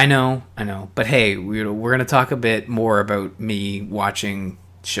 Ryan. I know. But hey, we're going to talk a bit more about me watching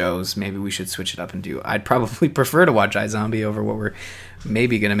shows. Maybe we should switch it up and do. I'd probably prefer to watch iZombie over what we're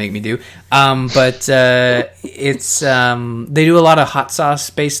maybe going to make me do. But it's they do a lot of hot sauce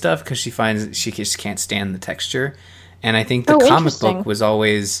based stuff because she finds she just can't stand the texture, and I think the comic book was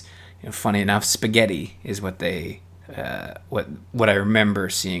always, funny enough, spaghetti is what they what I remember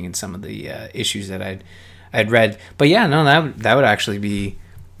seeing in some of the issues that I'd read. But yeah, no, that would actually be.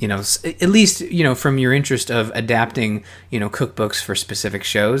 At least, from your interest of adapting, cookbooks for specific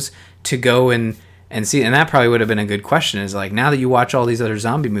shows to go and see. And that probably would have been a good question is like, now that you watch all these other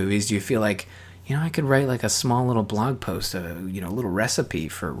zombie movies, do you feel like, I could write like a small little blog post, a little recipe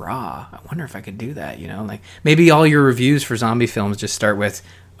for Raw. I wonder if I could do that, like maybe all your reviews for zombie films just start with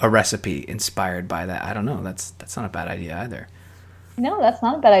a recipe inspired by that. I don't know. That's not a bad idea either. No, that's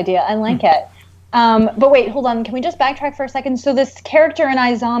not a bad idea. I like it. But wait, hold on. Can we just backtrack for a second? So this character in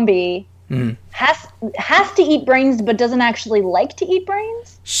iZombie has to eat brains, but doesn't actually like to eat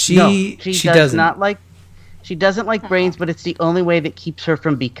brains? She doesn't like. She doesn't like brains, but it's the only way that keeps her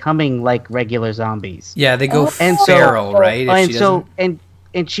from becoming like regular zombies. Yeah, they go feral, right?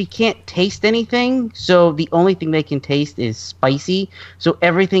 And she can't taste anything, so the only thing they can taste is spicy. So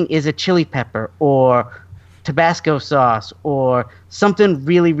everything is a chili pepper or Tabasco sauce or something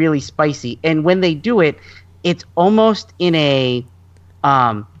really, really spicy. And when they do it, it's almost in a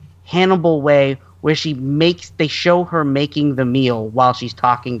Hannibal way where they show her making the meal while she's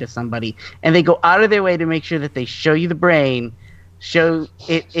talking to somebody. And they go out of their way to make sure that they show you the brain, show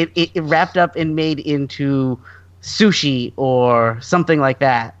it wrapped up and made into sushi or something like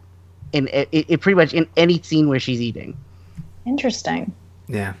that. And it pretty much in any scene where she's eating. Interesting.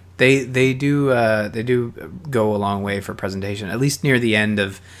 Yeah. They do go a long way for presentation, at least near the end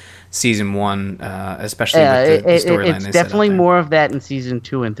of season 1, especially with the storyline. It's definitely more of that in season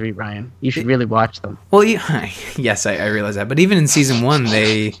 2 and 3, Ryan. You should really watch them. Well, yes, I realize that, but even in season 1,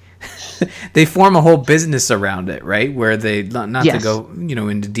 they form a whole business around it, right? Where they not to go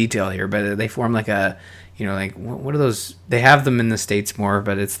into detail here, but they form like a like what are those? They have them in the States more,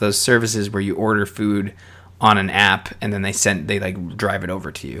 but it's those services where you order food on an app and then they like drive it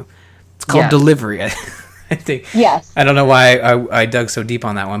over to you. It's called delivery. I think. Yes. I don't know why I dug so deep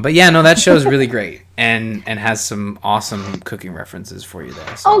on that one, but yeah, no, that show is really great and has some awesome cooking references for you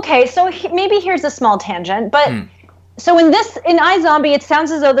there. So. Okay, so maybe here's a small tangent, but so in iZombie, it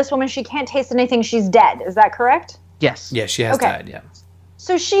sounds as though this woman, she can't taste anything. She's dead. Is that correct? Yes. Yeah, she has died. Yeah.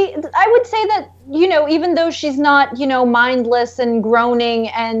 So I would say that even though she's not mindless and groaning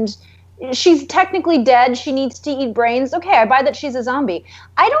and she's technically dead, she needs to eat brains. Okay, I buy that she's a zombie.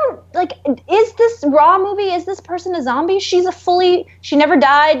 I don't, is this Raw movie, is this person a zombie? She never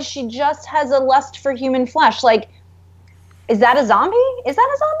died, she just has a lust for human flesh. Like, is that a zombie? Is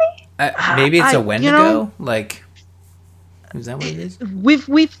that a zombie? Maybe it's a Wendigo? Is that what it is?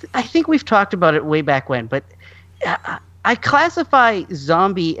 I think we've talked about it way back when, but I classify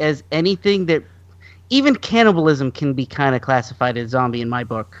zombie as anything that, even cannibalism can be kind of classified as zombie in my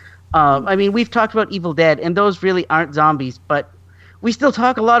book. I mean, we've talked about Evil Dead, and those really aren't zombies, but we still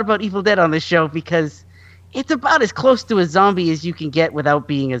talk a lot about Evil Dead on this show because it's about as close to a zombie as you can get without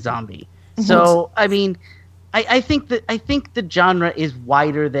being a zombie. Mm-hmm. So, I mean, I think the genre is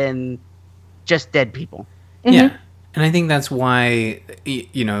wider than just dead people. Mm-hmm. Yeah. And I think that's why,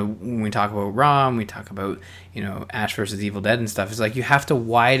 when we talk about Raw and we talk about, Ash versus Evil Dead and stuff, it's like you have to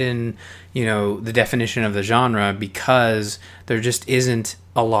widen, the definition of the genre because there just isn't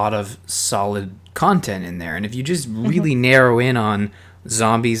a lot of solid content in there. And if you just really narrow in on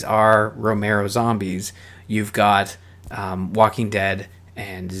zombies are Romero zombies, you've got Walking Dead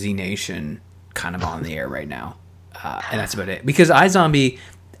and Z Nation kind of on the air right now. And that's about it. Because iZombie,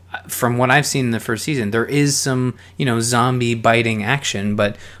 from what I've seen in the first season, there is some, zombie biting action,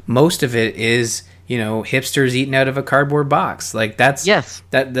 but most of it is, hipsters eating out of a cardboard box. Like that's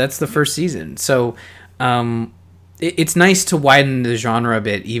the first season. So it's nice to widen the genre a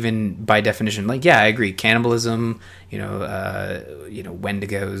bit, even by definition. Like, yeah, I agree. Cannibalism,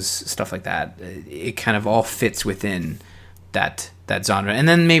 Wendigos, stuff like that. It kind of all fits within that genre. And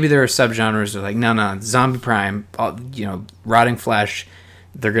then maybe there are subgenres that are like, no, zombie prime, rotting flesh.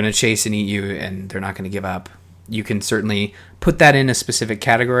 They're going to chase and eat you, and they're not going to give up. you can certainly put that in a specific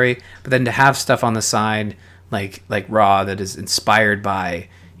category, but then to have stuff on the side like Raw that is inspired by,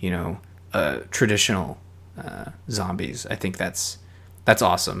 traditional zombies, I think that's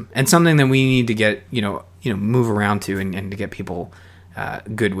awesome, and something that we need to get move around to and to get people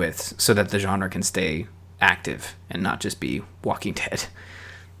good with, so that the genre can stay active and not just be Walking Dead.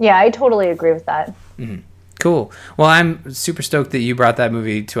 Yeah, I totally agree with that. Mm-hmm. Cool. Well, I'm super stoked that you brought that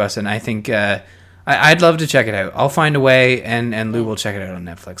movie to us, and I think I'd love to check it out. I'll find a way, and Lou will check it out on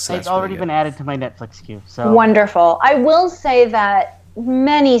Netflix. So it's already been added to my Netflix queue. So wonderful. I will say that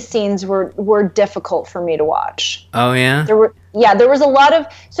many scenes were difficult for me to watch. Oh yeah? There was a lot of,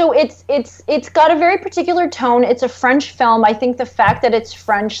 so it's got a very particular tone. It's a French film. I think the fact that it's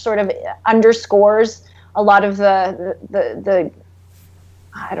French sort of underscores a lot of the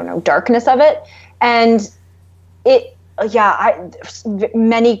I don't know, darkness of it. And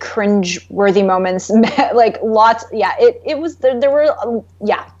many cringe-worthy moments, like lots. Yeah, it was. There were.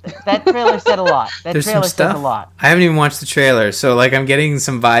 That trailer said a lot. There's some stuff. Said a lot. I haven't even watched the trailer, so like I'm getting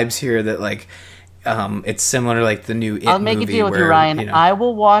some vibes here that like, it's similar to like the new It movie. I'll make a deal with you, Ryan. I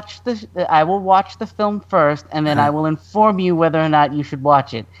will watch the film first, and then I will inform you whether or not you should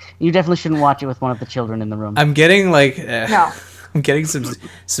watch it. You definitely shouldn't watch it with one of the children in the room. I'm getting like. No. I'm getting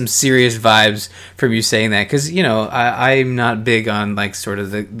some serious vibes from you saying that, because I'm not big on like sort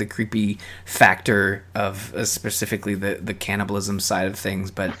of the creepy factor of specifically the cannibalism side of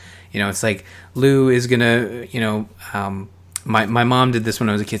things, but it's like Lou is gonna my mom did this when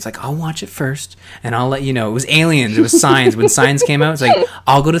I was a kid. It's like, I'll watch it first and I'll let you know. It was Aliens. It was Signs. When Signs came out, it's like,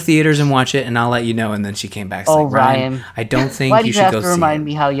 I'll go to theaters and watch it and I'll let you know. And then she came back. It's like, Ryan, I don't think you should go see it. Why do you have to remind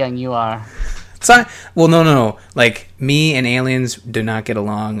me how young you are? Well, no. Like, me and Aliens do not get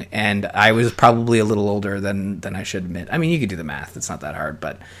along, and I was probably a little older than I should admit. I mean, you could do the math. It's not that hard,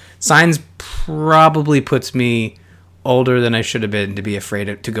 but Signs probably puts me older than I should have been to be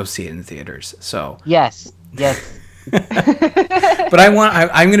afraid to go see it in the theaters. So yes. But I'm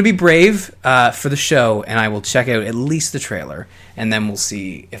going to be brave for the show, and I will check out at least the trailer, and then we'll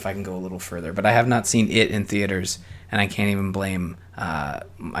see if I can go a little further. But I have not seen it in theaters, and I can't even blame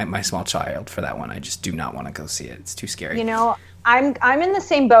my small child for that one. I just do not want to go see it. It's too scary. I'm in the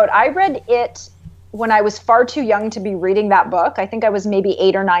same boat. I read it when I was far too young to be reading that book. I think I was maybe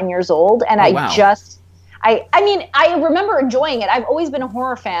 8 or 9 years old, and I remember enjoying it. I've always been a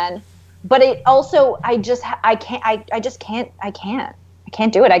horror fan, but it also I can't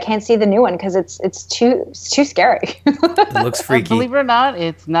do it. I can't see the new one because it's too scary. It looks freaky. Believe it or not,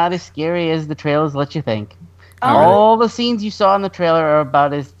 it's not as scary as the trailers let you think. Oh, all the scenes you saw in the trailer are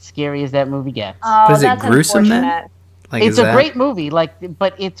about as scary as that movie gets. But is it gruesome then? Like, it's a great movie,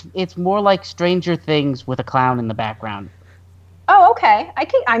 but it's more like Stranger Things with a clown in the background. Oh, okay. I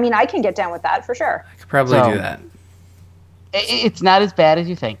can get down with that for sure. I could probably do that. It's not as bad as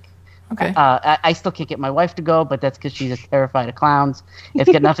you think. Okay. I still can't get my wife to go, but that's because she's terrified of clowns.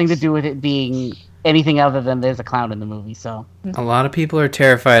 It's got nothing to do with it being anything other than there's a clown in the movie. So a lot of people are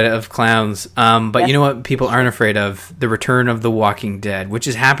terrified of clowns, but yes. You know what people aren't afraid of? The return of The Walking Dead, which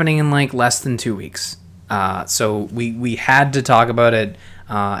is happening in like less than 2 weeks. So we had to talk about it,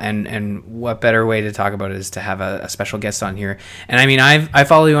 and what better way to talk about it is to have a special guest on here. And I mean, I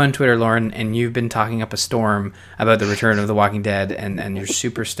follow you on Twitter, Lauren, and you've been talking up a storm about the return of The Walking Dead, and you're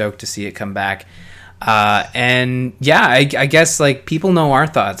super stoked to see it come back. And yeah, I guess like people know our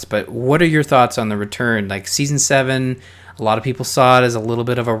thoughts, but what are your thoughts on the return? Like season 7, a lot of people saw it as a little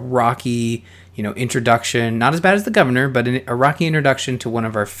bit of a rocky, introduction, not as bad as The Governor, but a rocky introduction to one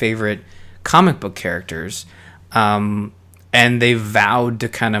of our favorite comic book characters. And they vowed to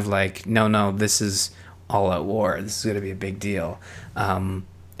kind of like, no, this is all out war. This is going to be a big deal. And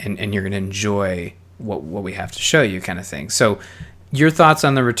you're going to enjoy what we have to show you, kind of thing. So your thoughts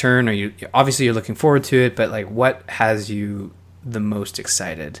on the return? Obviously you're looking forward to it, but like, what has you the most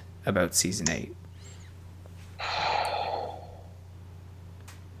excited about season 8?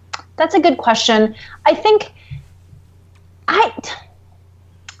 That's a good question. I think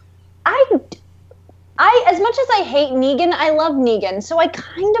as much as I hate Negan, I love Negan. So I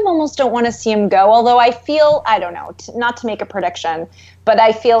kind of almost don't want to see him go. Although I feel, I don't know, not to make a prediction, but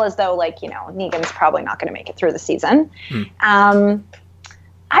I feel as though Negan's probably not going to make it through the season. I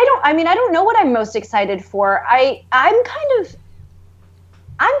don't know what I'm most excited for. I'm kind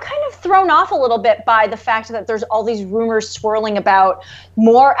of thrown off a little bit by the fact that there's all these rumors swirling about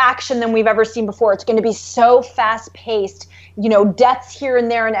more action than we've ever seen before. It's going to be so fast paced, deaths here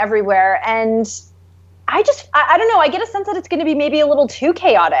and there and everywhere. And I don't know. I get a sense that it's going to be maybe a little too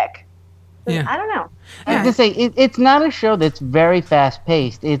chaotic. Yeah. I don't know. I was gonna say it's not a show that's very fast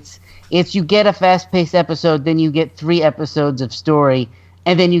paced. It's you get a fast paced episode, then you get 3 episodes of story,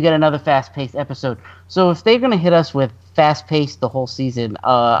 and then you get another fast paced episode. So if they're gonna hit us with fast paced the whole season,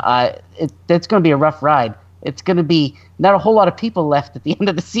 that's gonna be a rough ride. It's gonna be not a whole lot of people left at the end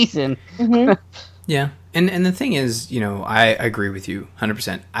of the season. Yeah. And the thing is, I agree with you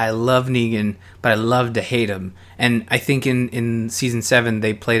 100%. I love Negan, but I love to hate him. And I think in season 7,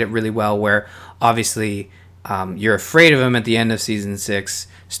 they played it really well where obviously you're afraid of him at the end of season 6.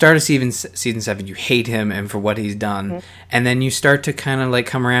 Start of season 7, you hate him and for what he's done. And then you start to kind of like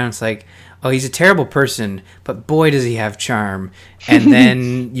come around. It's like, oh, he's a terrible person, but boy, does he have charm. And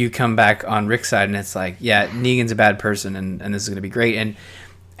then you come back on Rick's side and it's like, yeah, Negan's a bad person and this is going to be great. And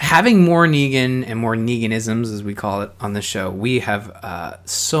having more Negan and more Neganisms, as we call it on the show, we have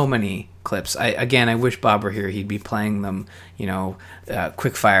so many clips. I wish Bob were here. He'd be playing them,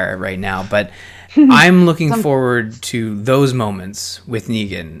 quick fire right now. But I'm looking forward to those moments with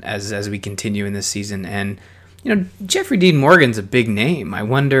Negan as we continue in this season. And, Jeffrey Dean Morgan's a big name. I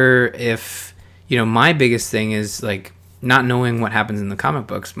wonder if, my biggest thing is, like, not knowing what happens in the comic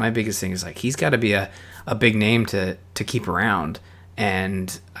books. My biggest thing is, like, he's got to be a big name to keep around.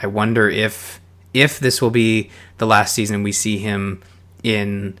 And I wonder if this will be the last season we see him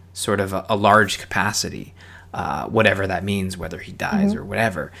in sort of a large capacity, whatever that means, whether he dies or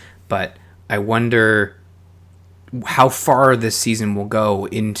whatever. But I wonder how far this season will go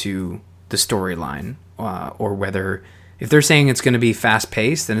into the storyline, or whether if they're saying it's going to be fast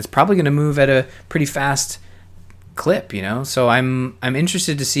paced, then it's probably going to move at a pretty fast clip, So I'm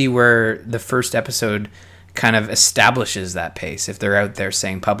interested to see where the first episode kind of establishes that pace. If they're out there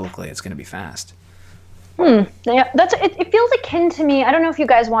saying publicly it's going to be fast. Yeah, it feels akin to me. I don't know if you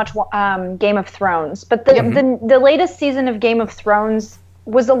guys watch Game of Thrones, but the latest season of Game of Thrones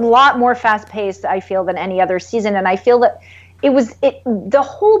was a lot more fast paced, I feel, than any other season, and I feel that the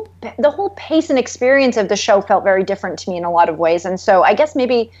whole pace and experience of the show felt very different to me in a lot of ways. And so I guess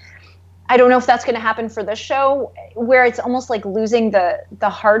maybe I don't know if that's going to happen for this show, where it's almost like losing the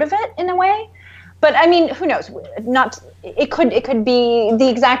heart of it in a way. But I mean, who knows? It could be the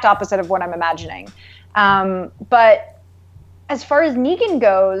exact opposite of what I'm imagining. But as far as Negan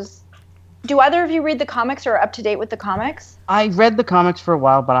goes, do either of you read the comics or are up to date with the comics? I read the comics for a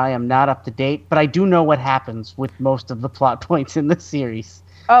while, but I am not up to date. But I do know what happens with most of the plot points in the series.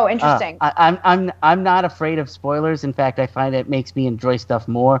 Oh, interesting. I'm not afraid of spoilers. In fact, I find it makes me enjoy stuff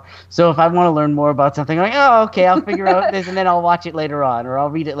more. So if I want to learn more about something, I'm like, oh, okay, I'll figure out this, and then I'll watch it later on, or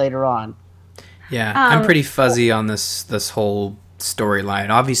I'll read it later on. Yeah, I'm pretty fuzzy on this whole storyline.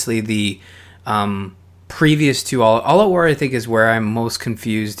 Obviously, the previous to All Out War, I think, is where I'm most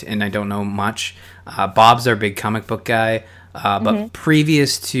confused, and I don't know much. Bob's our big comic book guy, but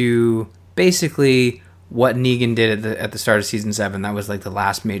previous to basically what Negan did at the start of season 7, that was like the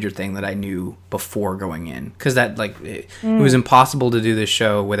last major thing that I knew before going in, because that it was impossible to do this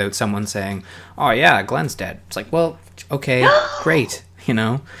show without someone saying, "Oh yeah, Glenn's dead." It's like, well, okay, great.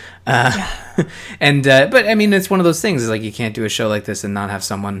 And but I mean, it's one of those things. Is like you can't do a show like this and not have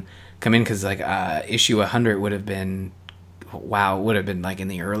someone come in, because like issue 100 would have been like in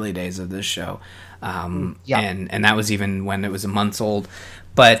the early days of this show, and that was even when it was a month old.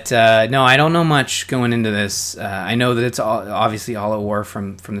 But no, I don't know much going into this. I know that it's obviously All Out War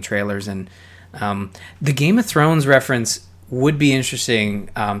from the trailers, and the Game of Thrones reference would be interesting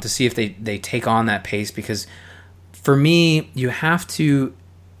to see if they take on that pace, because for me, you have to,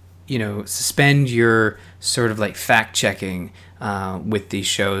 suspend your sort of like fact checking with these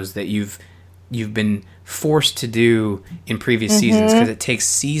shows that you've been forced to do in previous seasons, because it takes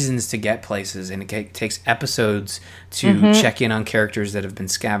seasons to get places, and it takes episodes to check in on characters that have been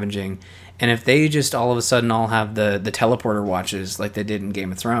scavenging. And if they just all of a sudden all have the teleporter watches like they did in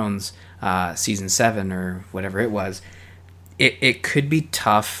Game of Thrones season 7 or whatever it was, it could be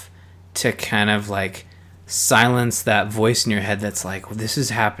tough to kind of like silence that voice in your head that's like, well, this is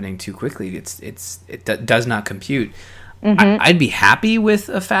happening too quickly. It does not compute. I'd be happy with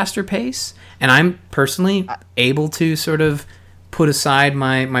a faster pace, and I'm personally able to sort of put aside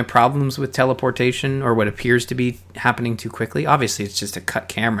my problems with teleportation or what appears to be happening too quickly. Obviously, it's just a cut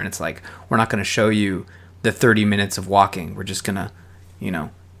camera, and it's like, we're not going to show you the 30 minutes of walking. We're just going to,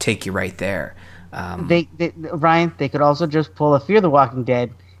 take you right there. Ryan, they could also just pull a Fear the Walking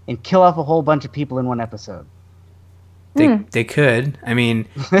Dead and kill off a whole bunch of people in one episode. They could. I mean,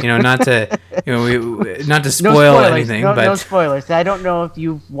 not to not to spoil anything, but no spoilers. I don't know if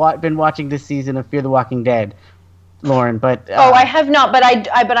you've been watching this season of Fear the Walking Dead, Lauren, but I have not, but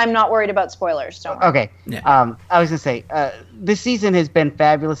I'm not worried about spoilers. Don't worry. Okay. Yeah. I was gonna say this season has been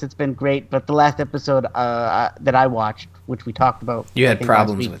fabulous. It's been great, but the last episode that I watched, which we talked about, You I had think, last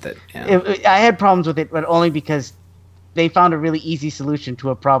problems week, with it. Yeah. I had problems with it, but only because they found a really easy solution to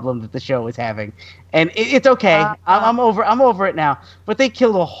a problem that the show was having, and it's okay. I'm over it now. But they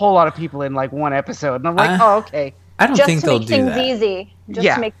killed a whole lot of people in like one episode, and I'm like, oh, okay. I don't Just think to they'll make do things that. easy. Just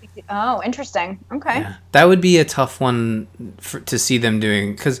Yeah. to make things, oh, interesting. Okay. Yeah. That would be a tough one to see them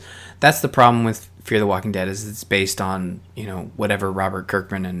doing, because that's the problem with Fear the Walking Dead, is it's based on, whatever Robert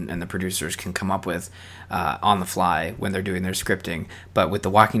Kirkman and the producers can come up with on the fly when they're doing their scripting. But with The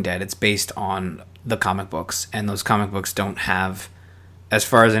Walking Dead, it's based on the comic books, and those comic books don't have, as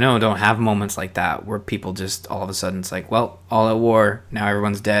far as I know, don't have moments like that where people just all of a sudden it's like, well, all at war, now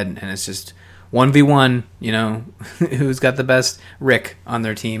everyone's dead, and it's just 1v1, who's got the best Rick on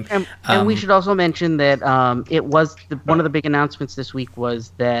their team. And we should also mention that it was one of the big announcements this week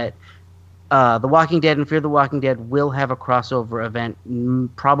was that The Walking Dead and Fear the Walking Dead will have a crossover event,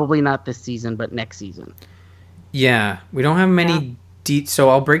 probably not this season, but next season. Yeah, we don't have many so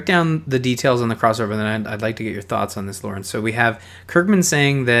I'll break down the details on the crossover, and then I'd like to get your thoughts on this, Lauren. So we have Kirkman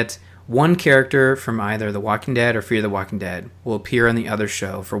saying that one character from either The Walking Dead or Fear the Walking Dead will appear on the other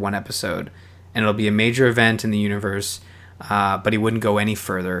show for one episode, and it'll be a major event in the universe, but he wouldn't go any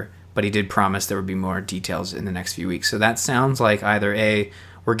further, but he did promise there would be more details in the next few weeks. So that sounds like either A,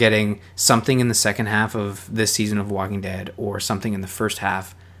 we're getting something in the second half of this season of Walking Dead, or something in the first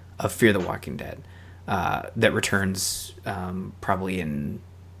half of Fear the Walking Dead that returns probably in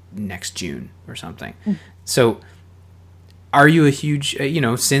next June or something. So are you a huge,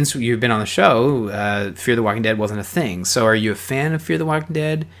 since you've been on the show, Fear the Walking Dead wasn't a thing. So are you a fan of Fear the Walking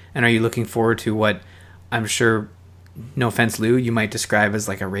Dead? And are you looking forward to what I'm sure, no offense, Lou, you might describe as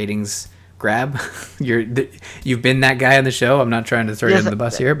like a ratings grab? You've been that guy on the show. I'm not trying to throw you under the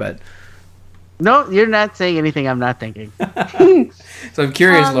bus here, but... No, you're not saying anything I'm not thinking. So I'm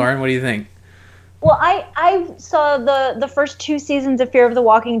curious, Lauren, what do you think? Well, I saw the first 2 seasons of Fear of the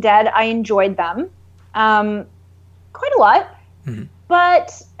Walking Dead. I enjoyed them quite a lot. Mm-hmm.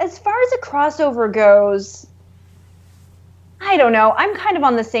 But as far as a crossover goes, I don't know. I'm kind of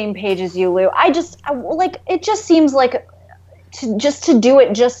on the same page as you, Lou. It just seems like to do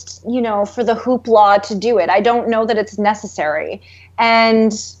it just, for the hoopla to do it. I don't know that it's necessary.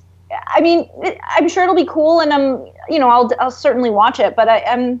 And I mean, I'm sure it'll be cool, and I'll certainly watch it, but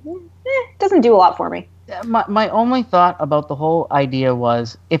it doesn't do a lot for me. My only thought about the whole idea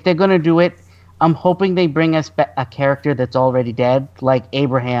was, if they're going to do it, I'm hoping they bring us a character that's already dead, like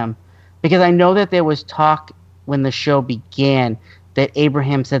Abraham. Because I know that there was talk when the show began that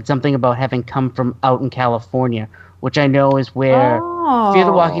Abraham said something about having come from out in California, which I know is where Fear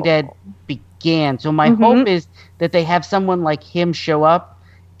the Walking Dead began. So my hope is that they have someone like him show up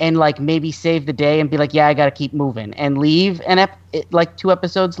and like maybe save the day and be like, yeah, I got to keep moving, and leave like 2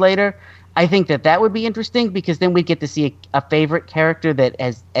 episodes later. I think that would be interesting, because then we'd get to see a favorite character that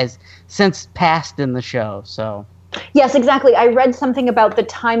has since passed in the show. So yes, exactly. I read something about the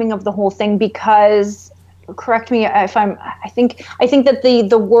timing of the whole thing, because, correct me if I think that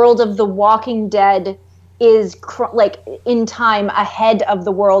the world of The Walking Dead is in time ahead of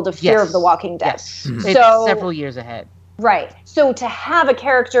the world of Fear of the Walking Dead. Yes. Mm-hmm. It's several years ahead. Right. So to have a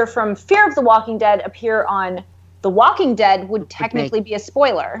character from Fear of the Walking Dead appear on The Walking Dead would technically be a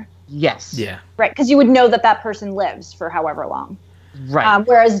spoiler. Yes. Yeah. Right, because you would know that person lives for however long. Right.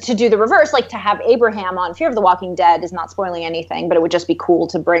 Whereas to do the reverse, like to have Abraham on Fear of the Walking Dead, is not spoiling anything, but it would just be cool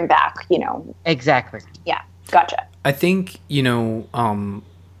to bring back, Exactly. Yeah, gotcha. I think,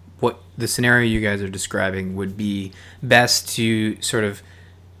 what the scenario you guys are describing would be best to sort of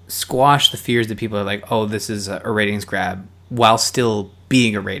squash the fears that people are like, oh, this is a ratings grab, while still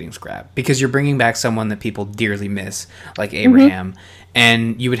being a ratings grab, because you're bringing back someone that people dearly miss, like Abraham.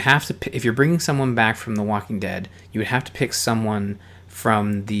 And you would have to, if you're bringing someone back from The Walking Dead, you would have to pick someone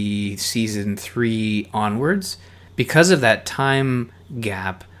from the season 3 onwards, because of that time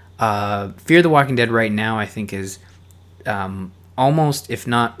gap. Fear the Walking Dead right now, I think, is almost, if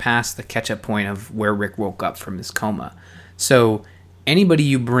not past the catch-up point of where Rick woke up from his coma. So anybody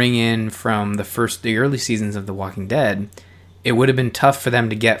you bring in from the early seasons of The Walking Dead, it would have been tough for them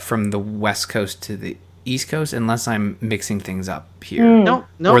to get from the West Coast to the East Coast, unless I'm mixing things up here. No,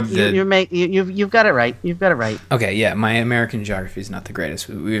 you've got it right. You've got it right. Okay, yeah, my American geography is not the greatest.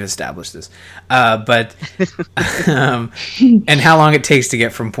 We've established this, but and how long it takes to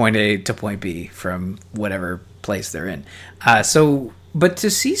get from point A to point B from whatever place they're in. But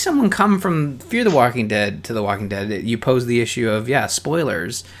to see someone come from Fear the Walking Dead to The Walking Dead, you pose the issue of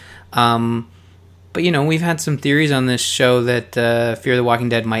spoilers. But, we've had some theories on this show that Fear the Walking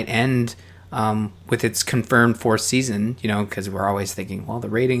Dead might end with its confirmed 4th season, because we're always thinking, well, the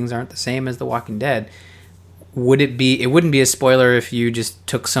ratings aren't the same as The Walking Dead. It wouldn't be a spoiler if you just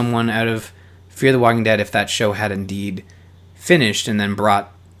took someone out of Fear the Walking Dead if that show had indeed finished and then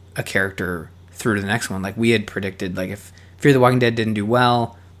brought a character through to the next one. Like we had predicted, like if Fear the Walking Dead didn't do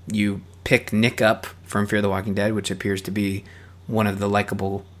well, you pick Nick up from Fear the Walking Dead, which appears to be one of the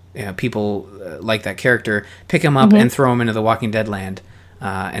likable people like that character, pick him up and throw him into the Walking Dead land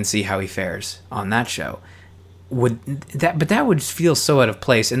and see how he fares on that show. But that would feel so out of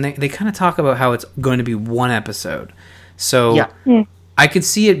place, and they kind of talk about how it's going to be one episode. So I could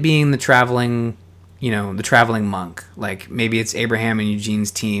see it being the traveling monk. Like maybe it's Abraham and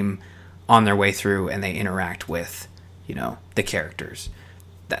Eugene's team on their way through, and they interact with the characters.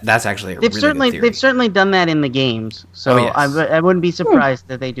 That's actually a really good theory. They've certainly done that in the games, so yes. I wouldn't be surprised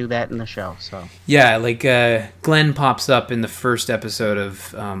that they do that in the show. So yeah, like Glenn pops up in the first episode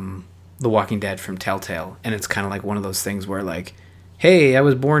of The Walking Dead from Telltale, and it's kind of like one of those things where like, hey, I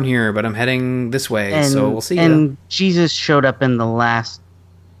was born here, but I'm heading this way, so we'll see. And Jesus showed up in the last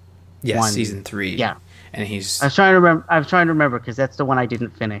one. Season 3. Yeah, and he's. I was trying to remember because that's the one I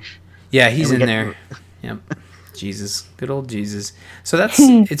didn't finish. Yeah, he's in there. Yep. Jesus, good old Jesus. So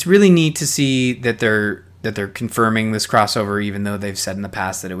it's really neat to see that they're confirming this crossover, even though they've said in the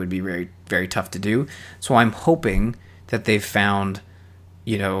past that it would be very, very tough to do. So I'm hoping that they've found,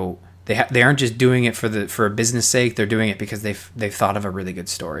 they aren't just doing it for a business sake. They're doing it because they've thought of a really good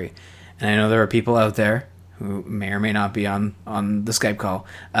story. And I know there are people out there who may or may not be on the Skype call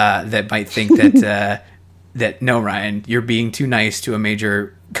that might think that that no, Ryan, you're being too nice to a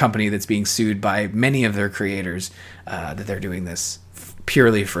major company that's being sued by many of their creators, that they're doing this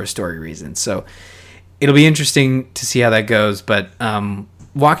purely for a story reason. So it'll be interesting to see how that goes. But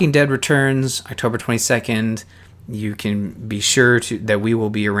Walking Dead returns October 22nd. You can be sure that we will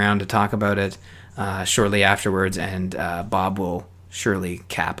be around to talk about it shortly afterwards, and Bob will surely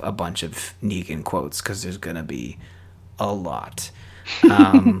cap a bunch of Negan quotes because there's going to be a lot.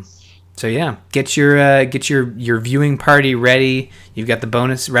 So yeah, get your viewing party ready. You've got the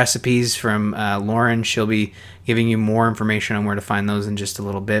bonus recipes from Lauren. She'll be giving you more information on where to find those in just a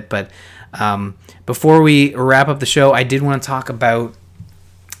little bit. But before we wrap up the show, I did want to talk about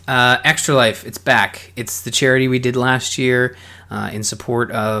Extra Life. It's back. It's the charity we did last year in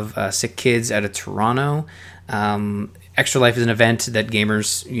support of sick kids out of Toronto. Extra Life is an event that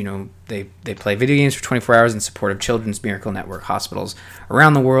gamers, they play video games for 24 hours in support of Children's Miracle Network hospitals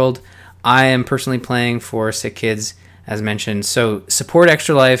around the world. I am personally playing for sick kids, as mentioned. So support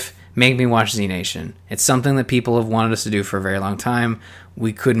Extra Life. Make me watch Z Nation. It's something that people have wanted us to do for a very long time.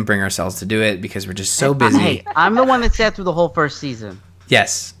 We couldn't bring ourselves to do it because we're just so busy. Hey, I'm the one that sat through the whole first season.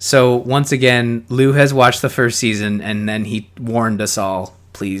 Yes. So once again, Lou has watched the first season, and then he warned us all,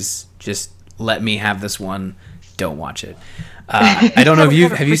 please just let me have this one. Don't watch it. I don't know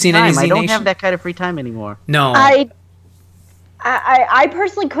if have you seen any Z Nation? I don't have that kind of free time anymore. No. I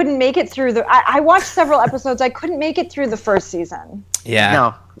personally couldn't make it through I watched several episodes. I couldn't make it through the first season. Yeah.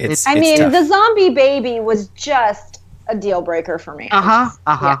 No. It's tough. The zombie baby was just a deal breaker for me. Yeah.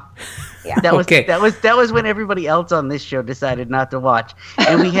 That was when everybody else on this show decided not to watch.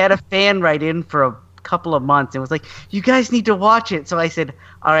 And we had a fan write in for a couple of months and was like, you guys need to watch it. So I said,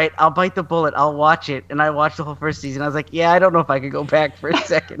 all right, I'll bite the bullet, I'll watch it. And I watched the whole first season. I was like, yeah, I don't know if I could go back for a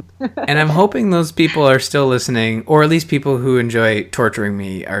second. And I'm hoping those people are still listening, or at least people who enjoy torturing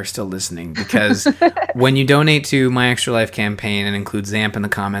me are still listening, because when you donate to my Extra Life campaign and include Zamp in the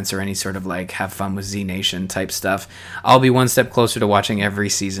comments or any sort of like have fun with Z Nation type stuff, I'll be one step closer to watching every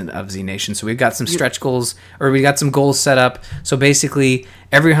season of Z Nation. So we've got some stretch goals, or we got some goals set up. So basically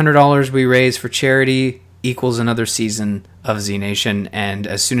every $100 we raise for charity equals another season of Z Nation, and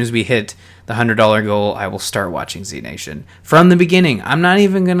as soon as we hit the $100 goal, I will start watching Z Nation from the beginning. I'm not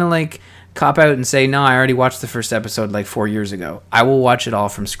even gonna like cop out and say, no, I already watched the first episode like 4 years ago. I will watch it all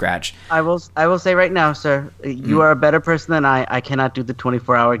from scratch. I will say right now, sir, you are a better person than I. I cannot do the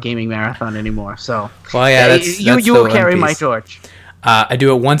 24-hour gaming marathon anymore. So, well, yeah, that's you will carry my torch. I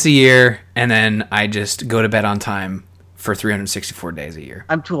do it once a year, and then I just go to bed on time for 364 days a year.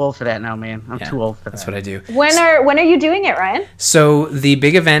 I'm too old for that now, man. I'm too old for that. That's what I do. When are you doing it, Ryan? So the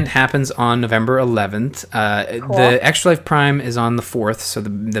big event happens on November 11th. Cool. The Extra Life Prime is on the 4th, so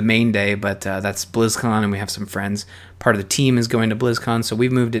the main day, but that's BlizzCon, and we have some friends. Part of the team is going to BlizzCon, so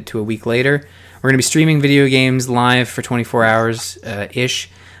we've moved it to a week later. We're going to be streaming video games live for 24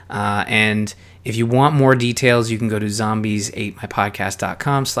 hours-ish, and if you want more details, you can go to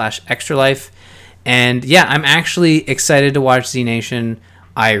zombies8mypodcast.com/extralife. And yeah, I'm actually excited to watch Z Nation.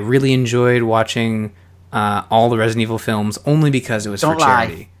 I really enjoyed watching all the Resident Evil films only because it was for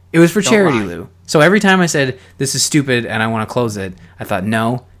charity. It was for charity, Lou. So every time I said, this is stupid and I want to close it, I thought,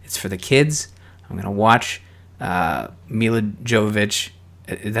 no, it's for the kids. I'm going to watch Mila Jovovich.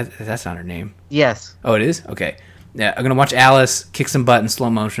 That's not her name. Yes. Oh, it is? Okay. Yeah, I'm going to watch Alice kick some butt in slow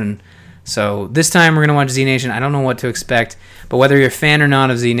motion. So this time we're going to watch Z Nation. I don't know what to expect, but whether you're a fan or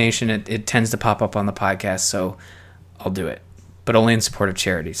not of Z Nation, it tends to pop up on the podcast, so I'll do it. But only in support of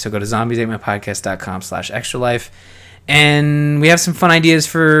charity. So go to zombies8mypodcast.com/extralife. And we have some fun ideas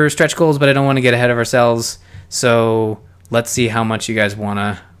for stretch goals, but I don't want to get ahead of ourselves. So let's see how much you guys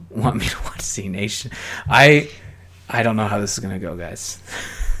want me to watch Z Nation. I don't know how this is going to go, guys.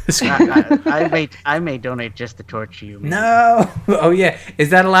 I may donate just to torture you. Maybe. No. Oh yeah.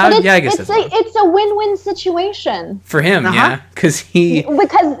 Is that allowed? Yeah, I guess it's a win-win situation for him. Yeah, because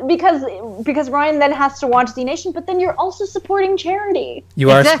Ryan then has to watch Z Nation, but then you're also supporting charity.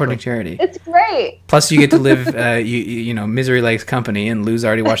 You are supporting charity. It's great. Plus, you get to live, you know, misery likes company, and Lou's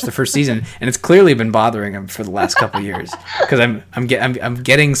already watched the first season, and it's clearly been bothering him for the last couple of years because I'm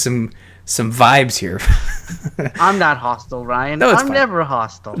getting some vibes here. I'm not hostile, Ryan. No, I'm never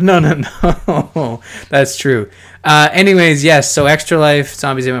hostile. No. That's true. Anyways, yes. So Extra Life,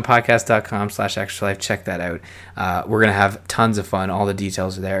 zombies8mypodcast.com/extralife. Check that out. We're going to have tons of fun. All the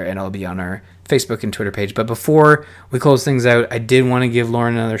details are there, and it'll be on our Facebook and Twitter page. But before we close things out, I did want to give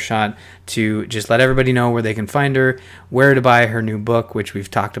Lauren another shot to just let everybody know where they can find her, where to buy her new book, which we've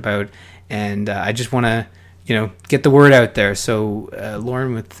talked about. And I just want to, you know, get the word out there. So,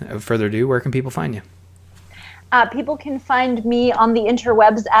 Lauren, without further ado, where can people find you? People can find me on the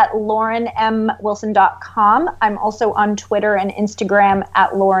interwebs at laurenmwilson.com. I'm also on Twitter and Instagram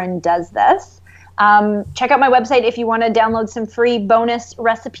at Lauren Does This. Check out my website if you want to download some free bonus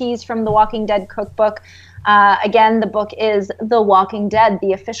recipes from the Walking Dead cookbook. Again, the book is The Walking Dead,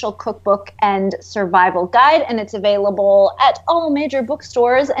 the official cookbook and survival guide, and it's available at all major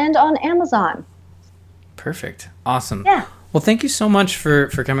bookstores and on Amazon. Perfect. Awesome. Yeah. Well, thank you so much for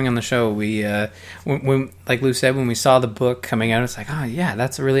coming on the show. We, when like Lou said, when we saw the book coming out, it's like, oh yeah,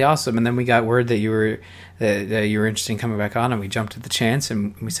 that's really awesome. And then we got word that you were interested in coming back on, and we jumped at the chance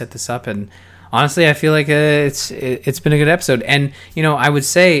and we set this up. And honestly, I feel like it's been a good episode. And you know, I would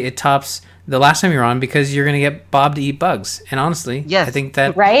say it tops the last time you were on because you're gonna get Bob to eat bugs. And honestly, yes, I think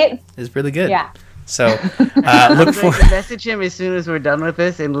that is really good. Yeah. So look for message him as soon as we're done with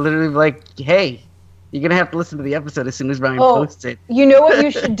this, and literally be like, hey. You're going to have to listen to the episode as soon as Ryan posts it. You know what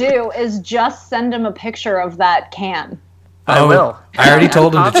you should do is just send him a picture of that can. I will. I already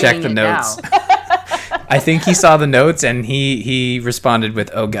told him to check the notes. I think he saw the notes and he responded with,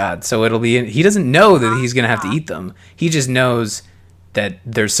 oh God. So it'll be, he doesn't know that he's going to have to eat them. He just knows that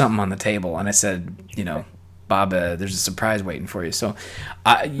there's something on the table. And I said, you know, Bob, there's a surprise waiting for you. So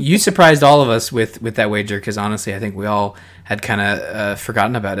you surprised all of us with that wager because honestly, I think we all had kind of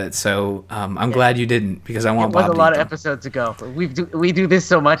forgotten about it. So I'm glad you didn't because I want Bob to eat them. It was a lot of episodes ago. We do this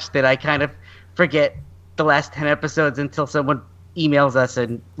so much that I kind of forget the last 10 episodes until someone emails us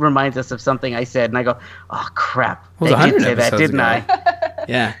and reminds us of something I said. And I go, oh, crap. Well, I did say that, didn't I?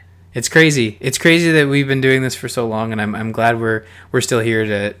 Yeah. It's crazy. It's crazy that we've been doing this for so long, and I'm glad we're still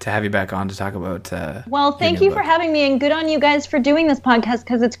here to have you back on to talk about. Well, thank you for having me, and good on you guys for doing this podcast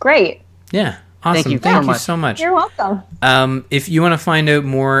because it's great. Yeah, awesome. Thank you so much. You're welcome. If you want to find out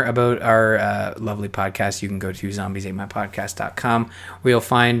more about our lovely podcast, you can go to zombies8mypodcast.com, where you'll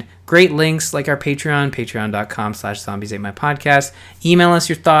find great links like our Patreon, patreon.com/zombies8mypodcast. Email us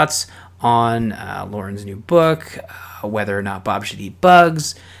your thoughts on Lauren's new book, whether or not Bob should eat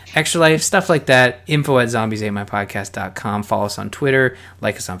bugs, Extra Life, stuff like that. info@zombies8mypodcast.com. Follow us on Twitter,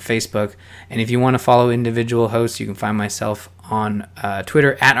 like us on Facebook. And if you want to follow individual hosts, you can find myself on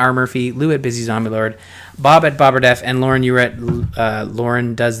Twitter at @rmurphy, Lou at Busy Zombie Lord, Bob at Bobberdef, and Lauren, you were at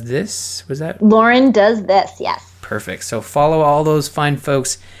Lauren Does This? Was that? Lauren Does This, yes. Perfect. So follow all those fine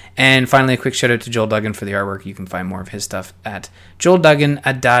folks. And finally, a quick shout out to Joel Duggan for the artwork. You can find more of his stuff at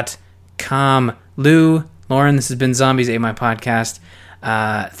joelduggan.com. Lou, Lauren, this has been Zombies Ate My Podcast.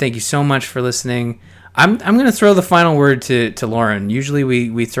 Thank you so much for listening. I'm going to throw the final word to Lauren. Usually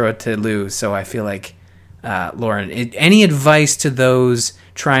we throw it to Lou, so I feel like, Lauren, any advice to those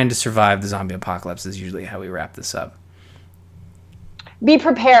trying to survive the zombie apocalypse is usually how we wrap this up. Be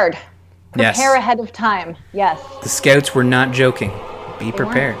prepared. Yes. Prepare ahead of time. Yes. The scouts were not joking. Be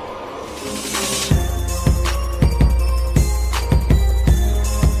prepared.